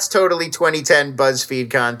Teigen, that's totally 2010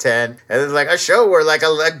 BuzzFeed content. And then like a show where like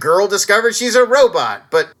a girl discovers she's a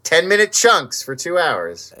robot, but 10-minute chunks for 2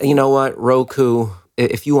 hours. You know what, Roku,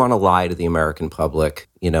 if you want to lie to the American public,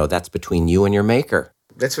 that's between you and your maker.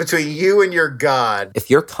 That's between you and your God.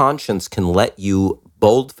 If your conscience can let you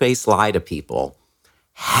bold-faced lie to people,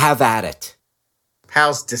 have at it.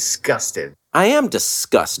 Hal's disgusted. I am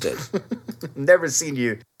disgusted. Never seen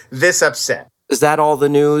you this upset. Is that all the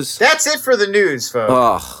news? That's it for the news, folks.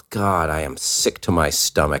 Oh, God, I am sick to my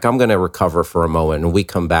stomach. I'm going to recover for a moment. When we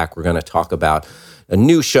come back, we're going to talk about a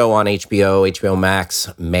new show on HBO Max,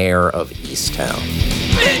 Mayor of Easttown.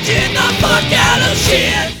 Bitchin' the fuck out of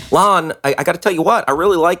shit. Lon, I got to tell you what, I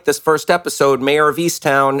really like this first episode, Mayor of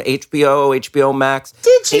Easttown, HBO Max.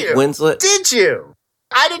 Did you? Kate Winslet. Did you?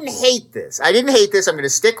 I didn't hate this. I'm going to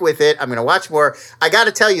stick with it. I'm going to watch more. I got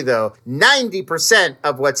to tell you, though, 90%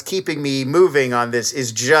 of what's keeping me moving on this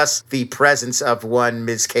is just the presence of one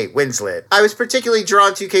Ms. Kate Winslet. I was particularly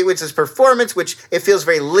drawn to Kate Winslet's performance, which it feels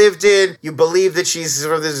very lived in. You believe that she's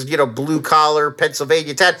sort of this, blue-collar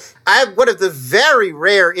Pennsylvania town. I have one of the very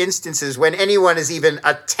rare instances when anyone is even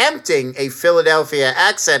attempting a Philadelphia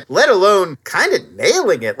accent, let alone kind of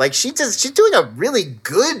nailing it. Like, she's doing a really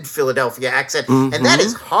good Philadelphia accent, and that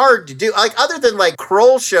is hard to do. Like, other than like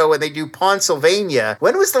Kroll Show when they do Pennsylvania,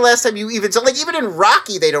 when was the last time you even saw, like, even in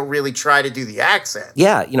Rocky, they don't really try to do the accent.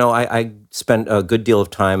 Yeah, I spent a good deal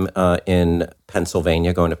of time in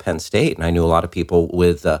Pennsylvania going to Penn State, and I knew a lot of people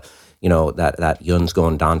with that Yun's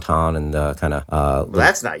going downtown and kind of... well,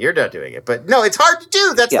 that's not, you're not doing it. But no, it's hard to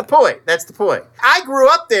do. That's the point. That's the point. I grew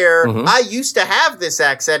up there. I used to have this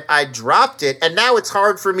accent. I dropped it. And now it's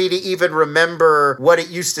hard for me to even remember what it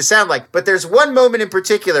used to sound like. But there's one moment in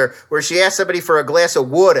particular where she asked somebody for a glass of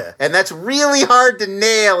water. And that's really hard to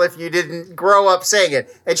nail if you didn't grow up saying it.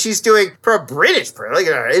 And she's doing, for a British person, like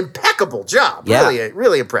an impeccable job. Yeah. Really,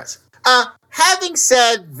 really impressive. Having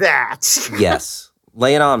said that... Yes.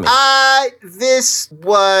 Lay it on me. This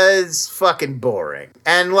was fucking boring.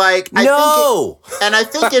 And like, I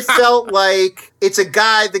think it felt like it's the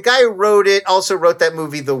guy who wrote it also wrote that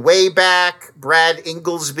movie, The Way Back. Brad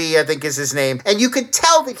Inglesby, I think is his name. And you could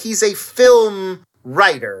tell that he's a film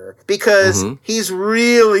writer because he's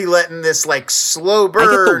really letting this like slow burn. I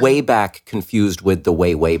get The Way Back confused with The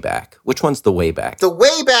Way Back. Which one's The Way Back? The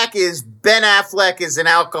Way Back is Ben Affleck is an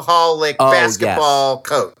alcoholic basketball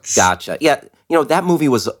coach. Gotcha. Yeah. That movie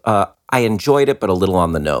was, I enjoyed it, but a little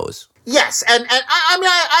on the nose. Yes, and I mean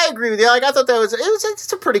I agree with you. Like I thought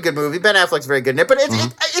it's a pretty good movie. Ben Affleck's very good in it, but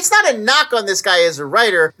it's not a knock on this guy as a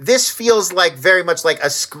writer. This feels like very much like a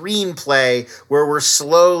screenplay where we're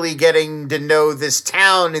slowly getting to know this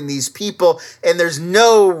town and these people, and there's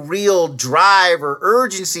no real drive or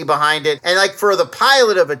urgency behind it. And like for the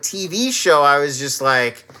pilot of a TV show, I was just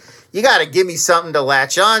like, you got to give me something to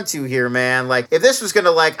latch onto here, man. Like if this was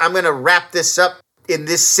gonna I'm gonna wrap this up in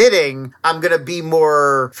this sitting, I'm going to be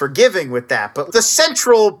more forgiving with that. But the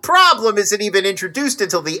central problem isn't even introduced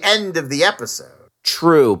until the end of the episode.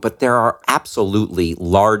 True, but there are absolutely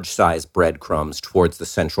large-sized breadcrumbs towards the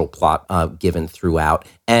central plot given throughout.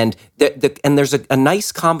 And there's a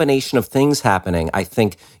nice combination of things happening. I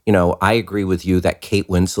think, I agree with you that Kate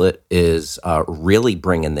Winslet is really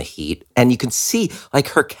bringing the heat. And you can see, like,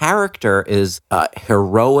 her character is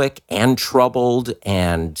heroic and troubled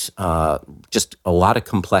and just a lot of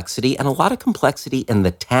complexity. And a lot of complexity in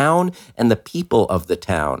the town and the people of the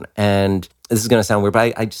town. And this is going to sound weird,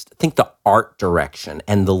 but I just think the art direction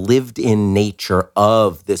and the lived-in nature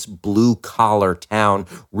of this blue-collar town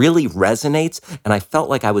really resonates. And I felt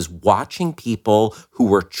like I was watching people who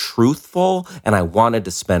were truthful, and I wanted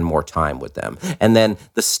to spend more time with them. And then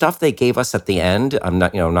the stuff they gave us at the end, I'm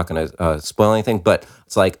not going to spoil anything, but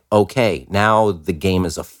it's like, okay, now the game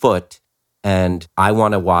is afoot, and I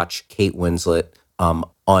want to watch Kate Winslet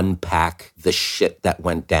unpack the shit that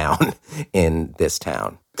went down in this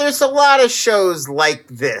town. There's a lot of shows like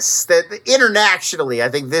this that internationally, I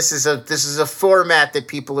think this is a format that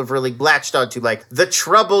people have really latched onto, like the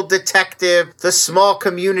troubled detective, the small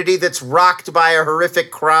community that's rocked by a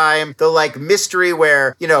horrific crime, the like mystery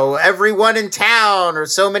where, everyone in town or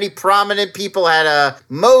so many prominent people had a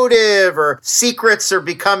motive or secrets are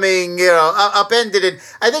becoming, upended. And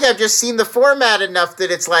I think I've just seen the format enough that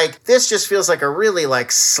it's like, this just feels like a really like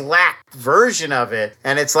slack version of it.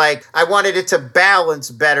 And it's like, I wanted it to balance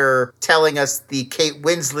better telling us the Kate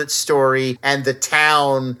Winslet story and the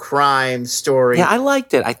town crime story. Yeah, I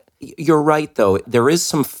liked it. You're right, though. There is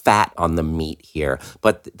some fat on the meat here,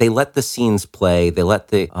 but they let the scenes play. They let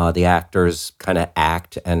the actors kind of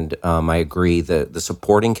act, and I agree. The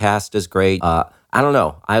supporting cast is great. I don't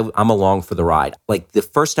know. I'm along for the ride. Like, the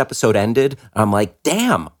first episode ended, and I'm like,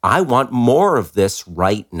 damn, I want more of this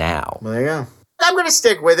right now. Well, there you go. I'm going to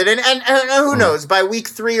stick with it. And who knows, by week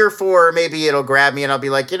 3 or 4, maybe it'll grab me and I'll be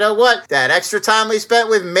like, you know what? That extra time we spent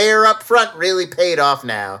with Mayor up front really paid off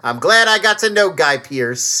now. I'm glad I got to know Guy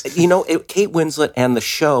Pearce. Kate Winslet and the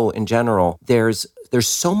show in general, there's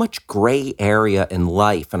so much gray area in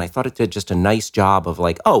life. And I thought it did just a nice job of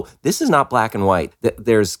like, oh, this is not black and white.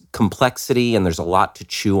 There's complexity and there's a lot to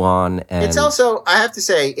chew on. And it's also, I have to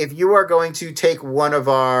say, if you are going to take one of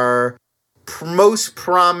our most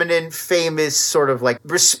prominent, famous, sort of like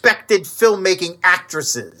respected filmmaking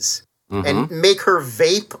actresses and make her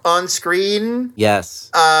vape on screen.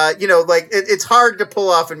 Yes. It's hard to pull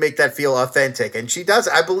off and make that feel authentic. And she does.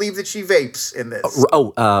 I believe that she vapes in this.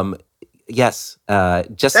 Yes.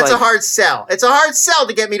 That's a hard sell. It's a hard sell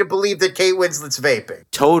to get me to believe that Kate Winslet's vaping.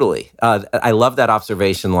 Totally. I love that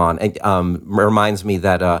observation, Lon. It reminds me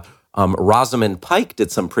that Rosamund Pike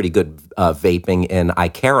did some pretty good vaping in I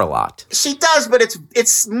Care a Lot. She does, but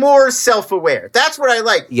it's more self-aware. That's what I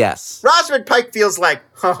like. Yes. Rosamund Pike feels like,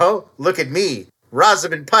 oh, look at me.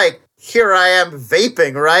 Rosamund Pike, here I am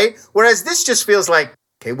vaping, right? Whereas this just feels like,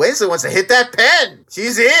 Kate Winslet wants to hit that pen.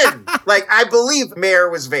 She's in. Like, I believe Mare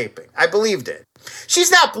was vaping. I believed it.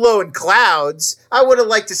 She's not blowing clouds. I would have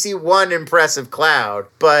liked to see one impressive cloud,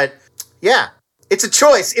 but yeah. It's a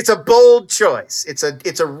choice. It's a bold choice.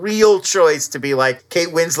 It's a real choice to be like, Kate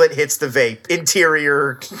Winslet hits the vape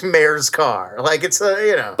interior Mayor's car. Like, it's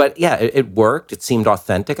But yeah, it worked. It seemed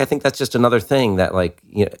authentic. I think that's just another thing that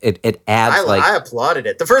it adds. I applauded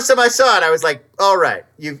it. The first time I saw it, I was like, all right,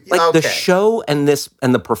 okay. The show and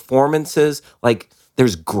the performances, like,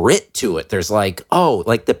 there's grit to it. There's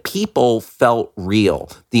the people felt real.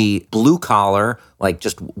 The blue collar,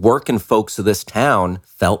 just working folks of this town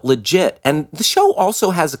felt legit. And the show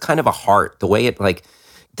also has a kind of a heart. The way it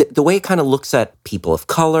the way it kind of looks at people of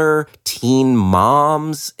color, teen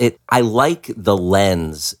moms. I like the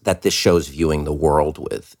lens that this show's viewing the world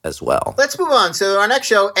with as well. Let's move on. So our next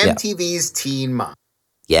show, MTV's Teen Mom.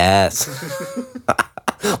 Yes.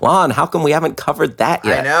 Lon, how come we haven't covered that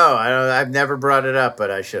yet? I know. I've never brought it up,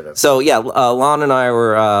 but I should have. So, yeah, Lon and I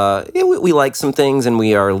were, we like some things, and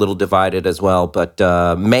we are a little divided as well. But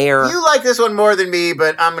Mayor... You like this one more than me,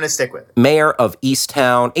 but I'm going to stick with it. Mayor of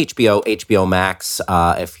Easttown, HBO Max,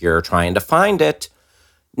 if you're trying to find it.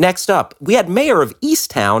 Next up, we had Mayor of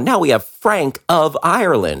Easttown. Now we have Frank of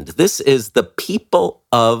Ireland. This is the people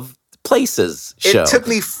of Places show. It took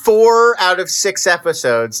me 4 out of 6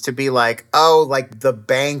 episodes to be like, oh, like the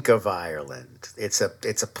Bank of Ireland. It's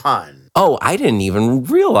a pun. Oh, I didn't even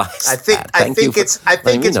realize. I think it's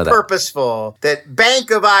purposeful that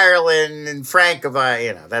Bank of Ireland and Frank of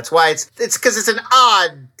Ireland. That's why it's because it's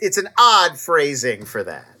an odd phrasing for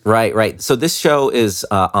that. Right. So this show is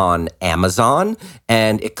on Amazon,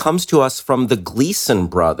 and it comes to us from the Gleason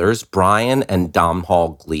brothers, Brian and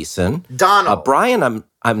Domhnall Gleeson. Donald. Brian,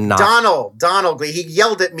 I'm not. Donald. He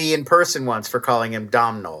yelled at me in person once for calling him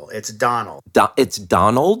Domhnall. It's Donald. It's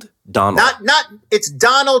Donald? Donald. Not. It's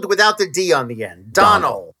Donald without the D on the end.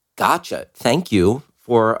 Donald. Gotcha. Thank you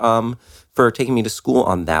for taking me to school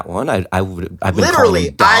on that one. I've been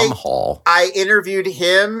Literally, calling him Domhnall. I interviewed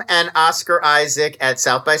him and Oscar Isaac at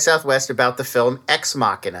South by Southwest about the film Ex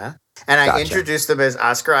Machina. And I introduced them as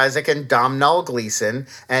Oscar Isaac and Domhnall Gleeson.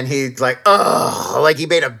 And he's like, he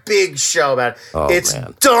made a big show about it. Oh, it's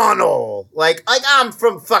man. Donald. Like I'm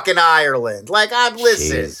from fucking Ireland.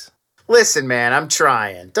 Listen, man, I'm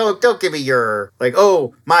trying. Don't give me your,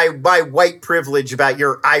 my white privilege about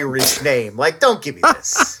your Irish name. Like, don't give me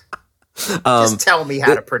this. Just tell me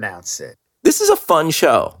how to pronounce it. This is a fun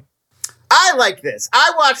show. I like this.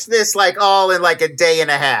 I watched this all in a day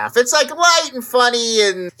and a half. It's light and funny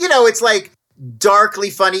and, it's darkly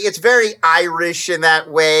funny. It's very Irish in that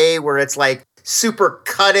way where it's super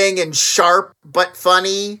cutting and sharp but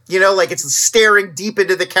funny. It's staring deep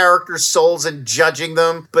into the characters' souls and judging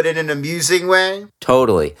them, but in an amusing way.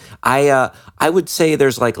 Totally. I would say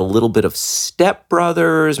there's a little bit of Step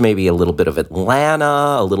Brothers, maybe a little bit of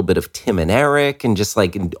Atlanta, a little bit of Tim and Eric, and just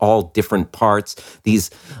in all different parts. These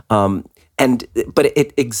but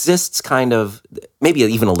it exists kind of, maybe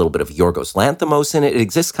even a little bit of Yorgos Lanthimos in it. It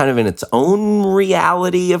exists kind of in its own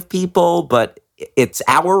reality of people, but it's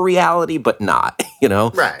our reality, but not,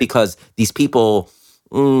 Right. Because these people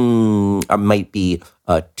might be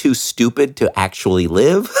too stupid to actually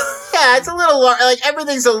live. Yeah, it's a little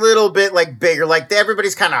everything's a little bit bigger.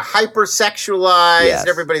 Everybody's kind of hypersexualized. Yes. And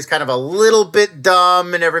everybody's kind of a little bit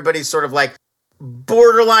dumb, and everybody's sort of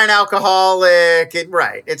borderline alcoholic. And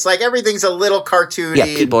right, it's everything's a little cartoony. Yeah,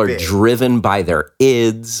 people are big. driven by their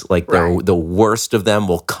ids. The worst of them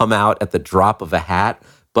will come out at the drop of a hat.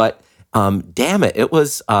 But damn it, it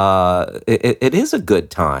was it is a good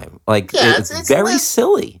time. It's very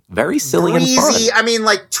silly, very silly breezy, and fun. I mean,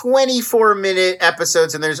 24-minute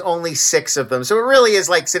episodes, and there's only 6 of them, so it really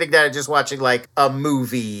is sitting down and just watching a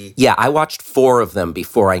movie. Yeah, I watched 4 of them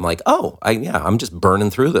before I'm I'm just burning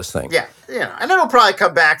through this thing. Yeah, and it'll probably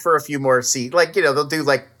come back for a few more seats. They'll do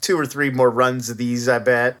 2 or 3 more runs of these, I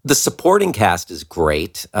bet. The supporting cast is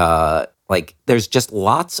great. There's just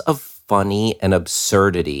lots of funny and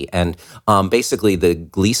absurdity. And basically, the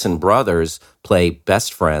Gleason brothers play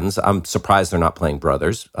best friends. I'm surprised they're not playing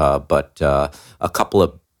brothers, but a couple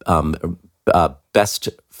of best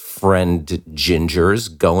friend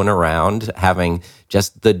gingers going around having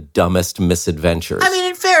just the dumbest misadventures. I mean,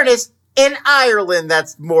 in fairness, in Ireland,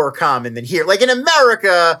 that's more common than here. In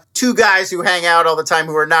America, 2 guys who hang out all the time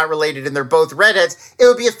who are not related and they're both redheads, it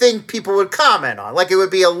would be a thing people would comment on. It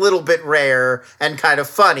would be a little bit rare and kind of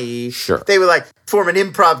funny. Sure. They would form an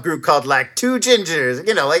improv group called 2 Gingers.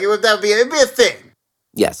 It'd be a thing.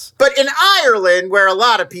 Yes. But in Ireland, where a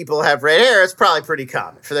lot of people have red hair, it's probably pretty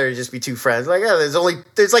common for there to just be 2 friends.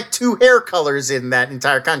 There's 2 hair colors in that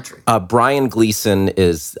entire country. Brian Gleason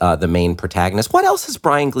is the main protagonist. What else has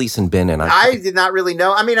Brian Gleason been in? I did not really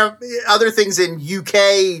know. I mean, other things in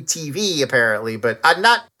UK TV apparently, but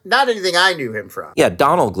not anything I knew him from. Yeah,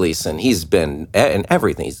 Donald Gleason. He's been in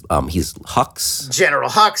everything. He's Hux. General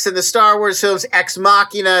Hux in the Star Wars films. Ex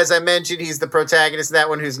Machina, as I mentioned, he's the protagonist of that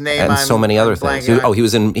one, whose name and so many other things. He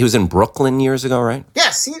was in Brooklyn years ago, right?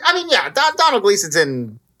 Yes, Donald Gleason's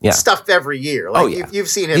in stuff every year. You've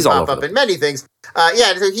seen him pop up in many things.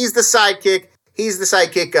 So he's the sidekick. He's the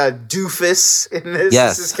sidekick, Doofus, in this.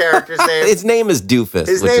 Yes. This is his character's name. His name is Doofus.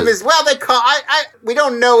 His name is they call, we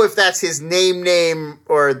don't know if that's his name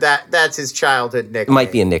or that's his childhood nickname. It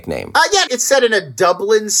might be a nickname. It's set in a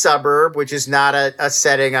Dublin suburb, which is not a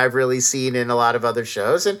setting I've really seen in a lot of other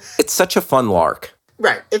shows. And it's such a fun lark.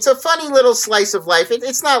 Right. It's a funny little slice of life.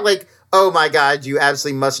 It's not oh my God, you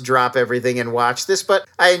absolutely must drop everything and watch this, but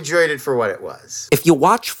I enjoyed it for what it was. If you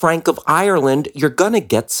watch Frank of Ireland, you're going to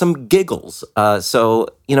get some giggles. So,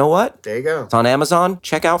 you know what? There you go. It's on Amazon.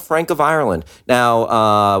 Check out Frank of Ireland.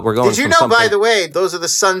 Now, we're going Did you know, by the way, those are the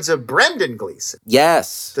sons of Brendan Gleeson?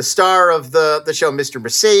 Yes. The star of the show Mr.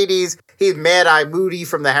 Mercedes. He's Mad-Eye Moody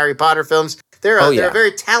from the Harry Potter films. They're a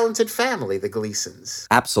very talented family, the Gleesons.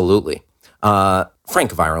 Absolutely.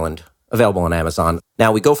 Frank of Ireland. Available on Amazon.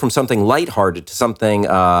 Now we go from something lighthearted to something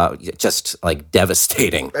just like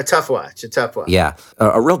devastating. A tough watch. Yeah,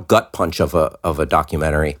 a real gut punch of a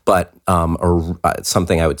documentary, but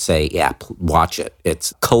something I would say, watch it.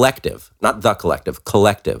 It's Collective, not The Collective,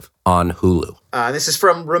 Collective on Hulu. This is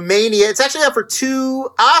from Romania. It's actually up for 2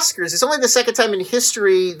 Oscars. It's only the second time in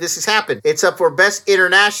history this has happened. It's up for Best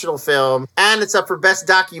International Film, and it's up for Best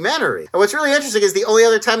Documentary. And what's really interesting is the only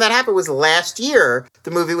other time that happened was last year. The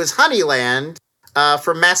movie was Honeyland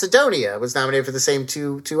from Macedonia. It was nominated for the same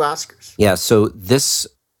two Oscars. Yeah, so this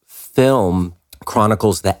film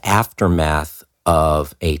chronicles the aftermath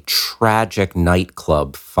of a tragic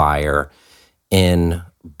nightclub fire in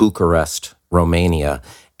Bucharest, Romania,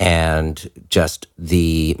 and just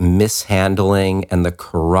the mishandling and the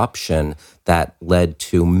corruption that led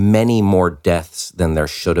to many more deaths than there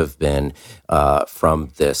should have been from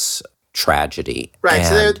this tragedy. Right,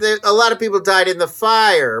 and so a lot of people died in the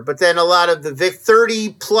fire, but then a lot of the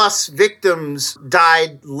 30-plus victims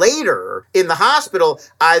died later in the hospital,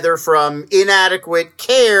 either from inadequate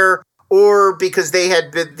care or because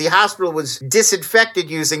the hospital was disinfected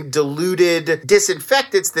using diluted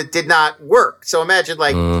disinfectants that did not work. So imagine,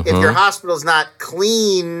 if your hospital's not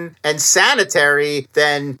clean and sanitary,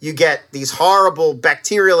 then you get these horrible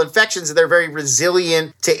bacterial infections, and they're very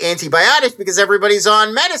resilient to antibiotics because everybody's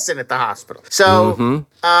on medicine at the hospital. So,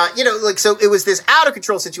 so it was this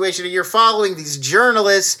out-of-control situation, and you're following these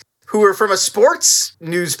journalists who are from a sports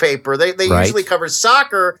newspaper. They Right. usually cover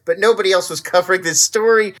soccer, but nobody else was covering this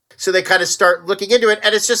story. So they kind of start looking into it,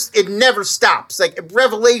 and it never stops. Like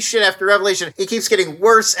revelation after revelation, it keeps getting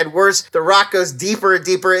worse and worse. The Rock goes deeper and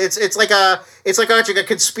deeper. It's like watching a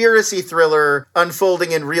conspiracy thriller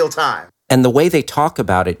unfolding in real time. And the way they talk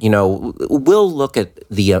about it, we'll look at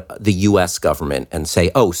the U.S. government and say,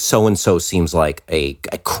 oh, so-and-so seems like a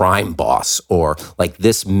crime boss, or like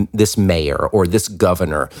this mayor or this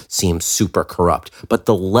governor seems super corrupt. But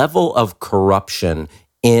the level of corruption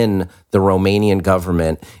in the Romanian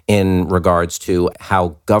government in regards to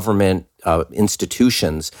how government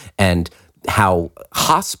institutions and how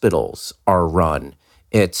hospitals are run,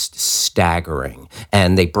 it's staggering.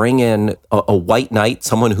 And they bring in a white knight,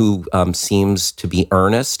 someone who seems to be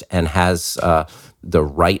earnest and has the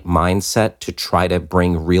right mindset to try to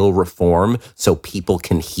bring real reform so people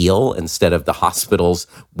can heal instead of the hospitals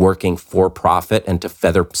working for profit and to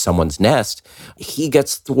feather someone's nest. He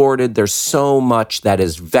gets thwarted. There's so much that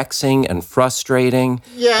is vexing and frustrating.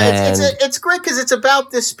 Yeah, it's great because it's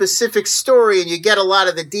about this specific story, and you get a lot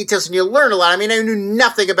of the details and you learn a lot. I mean, I knew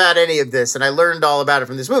nothing about any of this, and I learned all about it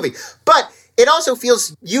from this movie. But it also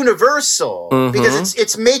feels universal because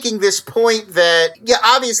it's making this point that,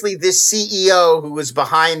 obviously this CEO who was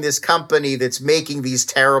behind this company that's making these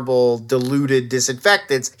terrible diluted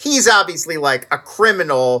disinfectants, he's obviously like a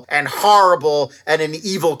criminal and horrible and an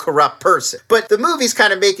evil, corrupt person. But the movie's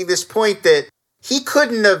kind of making this point that he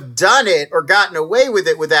couldn't have done it or gotten away with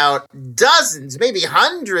it without dozens, maybe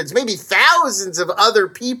hundreds, maybe thousands of other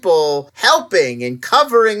people helping and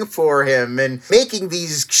covering for him and making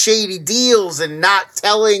these shady deals and not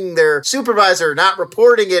telling their supervisor, not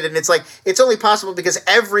reporting it. And it's only possible because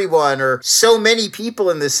everyone or so many people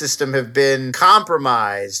in this system have been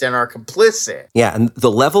compromised and are complicit. Yeah, and the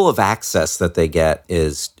level of access that they get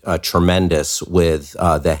is tremendous with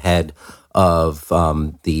the head of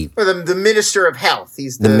the Minister of Health.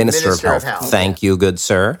 He's the Minister of Health. Thank you, good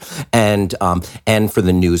sir. And for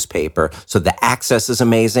the newspaper. So the access is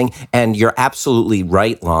amazing. And you're absolutely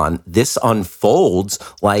right, Lon. This unfolds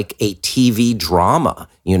like a TV drama,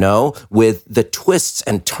 with the twists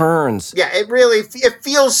and turns. Yeah, it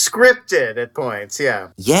feels scripted at points, yeah.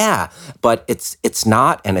 Yeah, but it's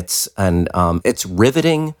not, and it's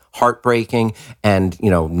riveting, heartbreaking, and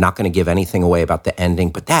not going to give anything away about the ending,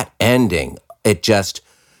 but that ending, it just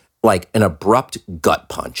like an abrupt gut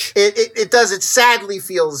punch. It does. It sadly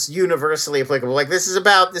feels universally applicable. Like, this is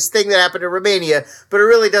about this thing that happened in Romania, but it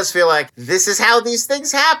really does feel like this is how these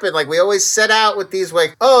things happen. Like, we always set out with these,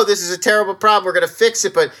 like, oh, this is a terrible problem, we're going to fix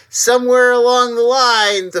it. But somewhere along the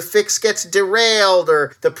line, the fix gets derailed,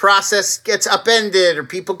 or the process gets upended, or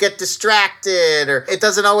people get distracted, or it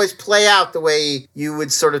doesn't always play out the way you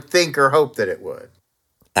would sort of think or hope that it would.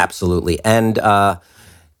 Absolutely. And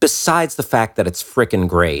besides the fact that it's frickin'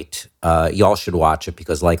 great, y'all should watch it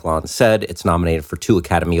because, like Lon said, it's nominated for 2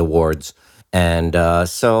 Academy Awards. And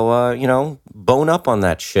so, bone up on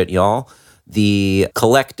that shit, y'all. The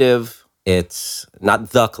Collective, it's not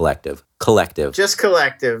The Collective, Collective. Just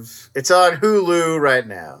Collective. It's on Hulu right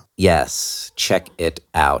now. Yes, check it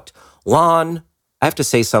out. Lon, I have to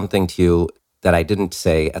say something to you. that I didn't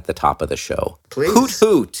say at the top of the show. Please. Hoot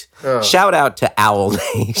hoot. Oh. Shout out to Owl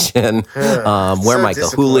Nation. Where so my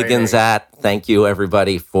Hooligans disappointing. at? Thank you,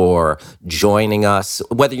 everybody, for joining us.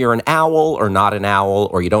 Whether you're an owl or not an owl,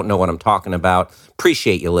 or you don't know what I'm talking about,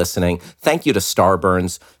 appreciate you listening. Thank you to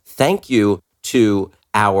Starburns. Thank you to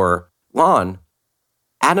our Lon,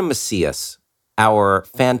 Adam Macias, our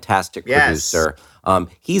fantastic Yes. producer.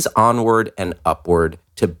 He's onward and upward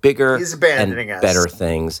to bigger He's and abandoning us. better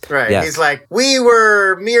things. Right. Yes. He's like, we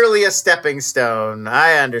were merely a stepping stone.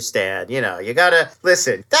 I understand. You know, you gotta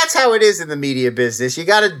listen. That's how it is in the media business. You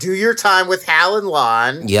gotta do your time with Hal and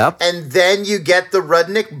Lon. Yep. And then you get the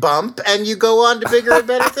Rudnick bump and you go on to bigger and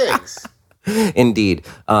better things. Indeed.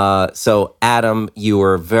 So, Adam, you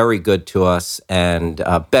were very good to us and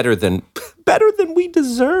better than we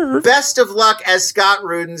deserve. Best of luck as Scott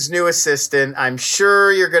Rudin's new assistant. I'm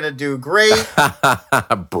sure you're going to do great.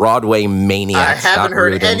 Broadway maniac. I haven't Scott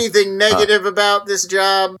heard Rudin. anything negative about this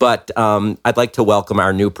job. But I'd like to welcome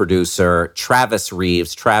our new producer, Travis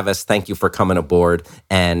Reeves. Travis, thank you for coming aboard,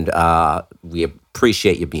 and we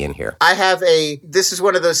appreciate you being here. This is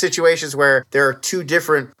one of those situations where there are two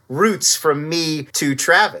different routes from me to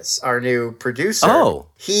Travis, our new producer. Oh.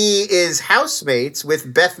 He is housemates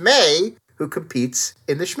with Beth May, who competes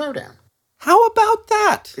in the Schmodown. How about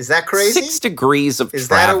that? Is that crazy? 6 degrees of Is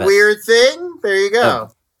Travis. that a weird thing? There you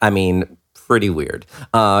go. I mean, pretty weird.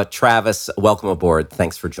 Travis, welcome aboard.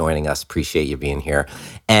 Thanks for joining us. Appreciate you being here.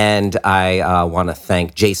 And I want to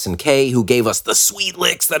thank Jason Kay, who gave us the sweet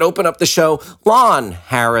licks that open up the show. Lon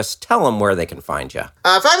Harris, tell them where they can find you.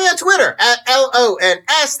 Find me on Twitter at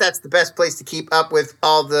LONS. That's the best place to keep up with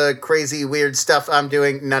all the crazy, weird stuff I'm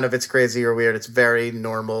doing. None of it's crazy or weird. It's very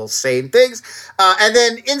normal, sane things. And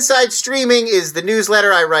then Inside Streaming is the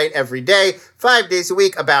newsletter I write every day, 5 days a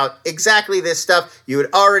week, about exactly this stuff. You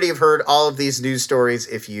would already have heard all of these news stories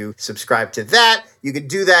if you subscribe to that. You can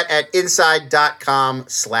do that at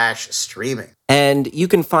inside.com/streaming. And you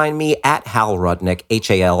can find me at Hal Rudnick,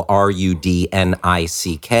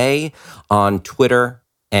 HalRudnick, on Twitter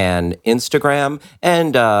and Instagram.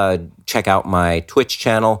 And check out my Twitch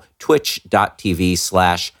channel,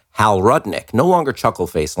 twitch.tv/Hal Rudnick. No longer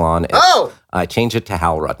Chuckleface Lon. I changed it to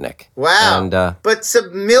Hal Rudnick. Wow. And but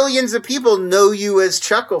some millions of people know you as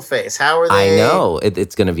Chuckleface. How are they? I know.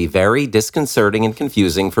 It's going to be very disconcerting and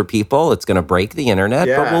confusing for people. It's going to break the internet,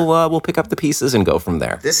 but we'll pick up the pieces and go from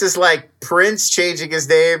there. This is like Prince changing his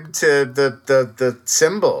name to the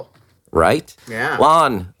symbol. Right? Yeah.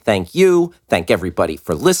 Lon, thank you. Thank everybody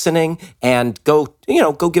for listening. And go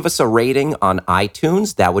give us a rating on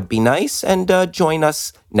iTunes. That would be nice. And join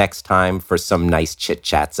us next time for some nice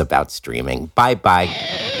chit-chats about streaming. Bye-bye.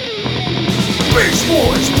 Bitch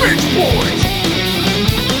boys, bitch boys.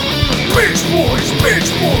 Bitch boys,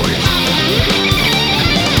 bitch boys.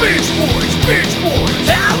 Bitch boys, bitch boys.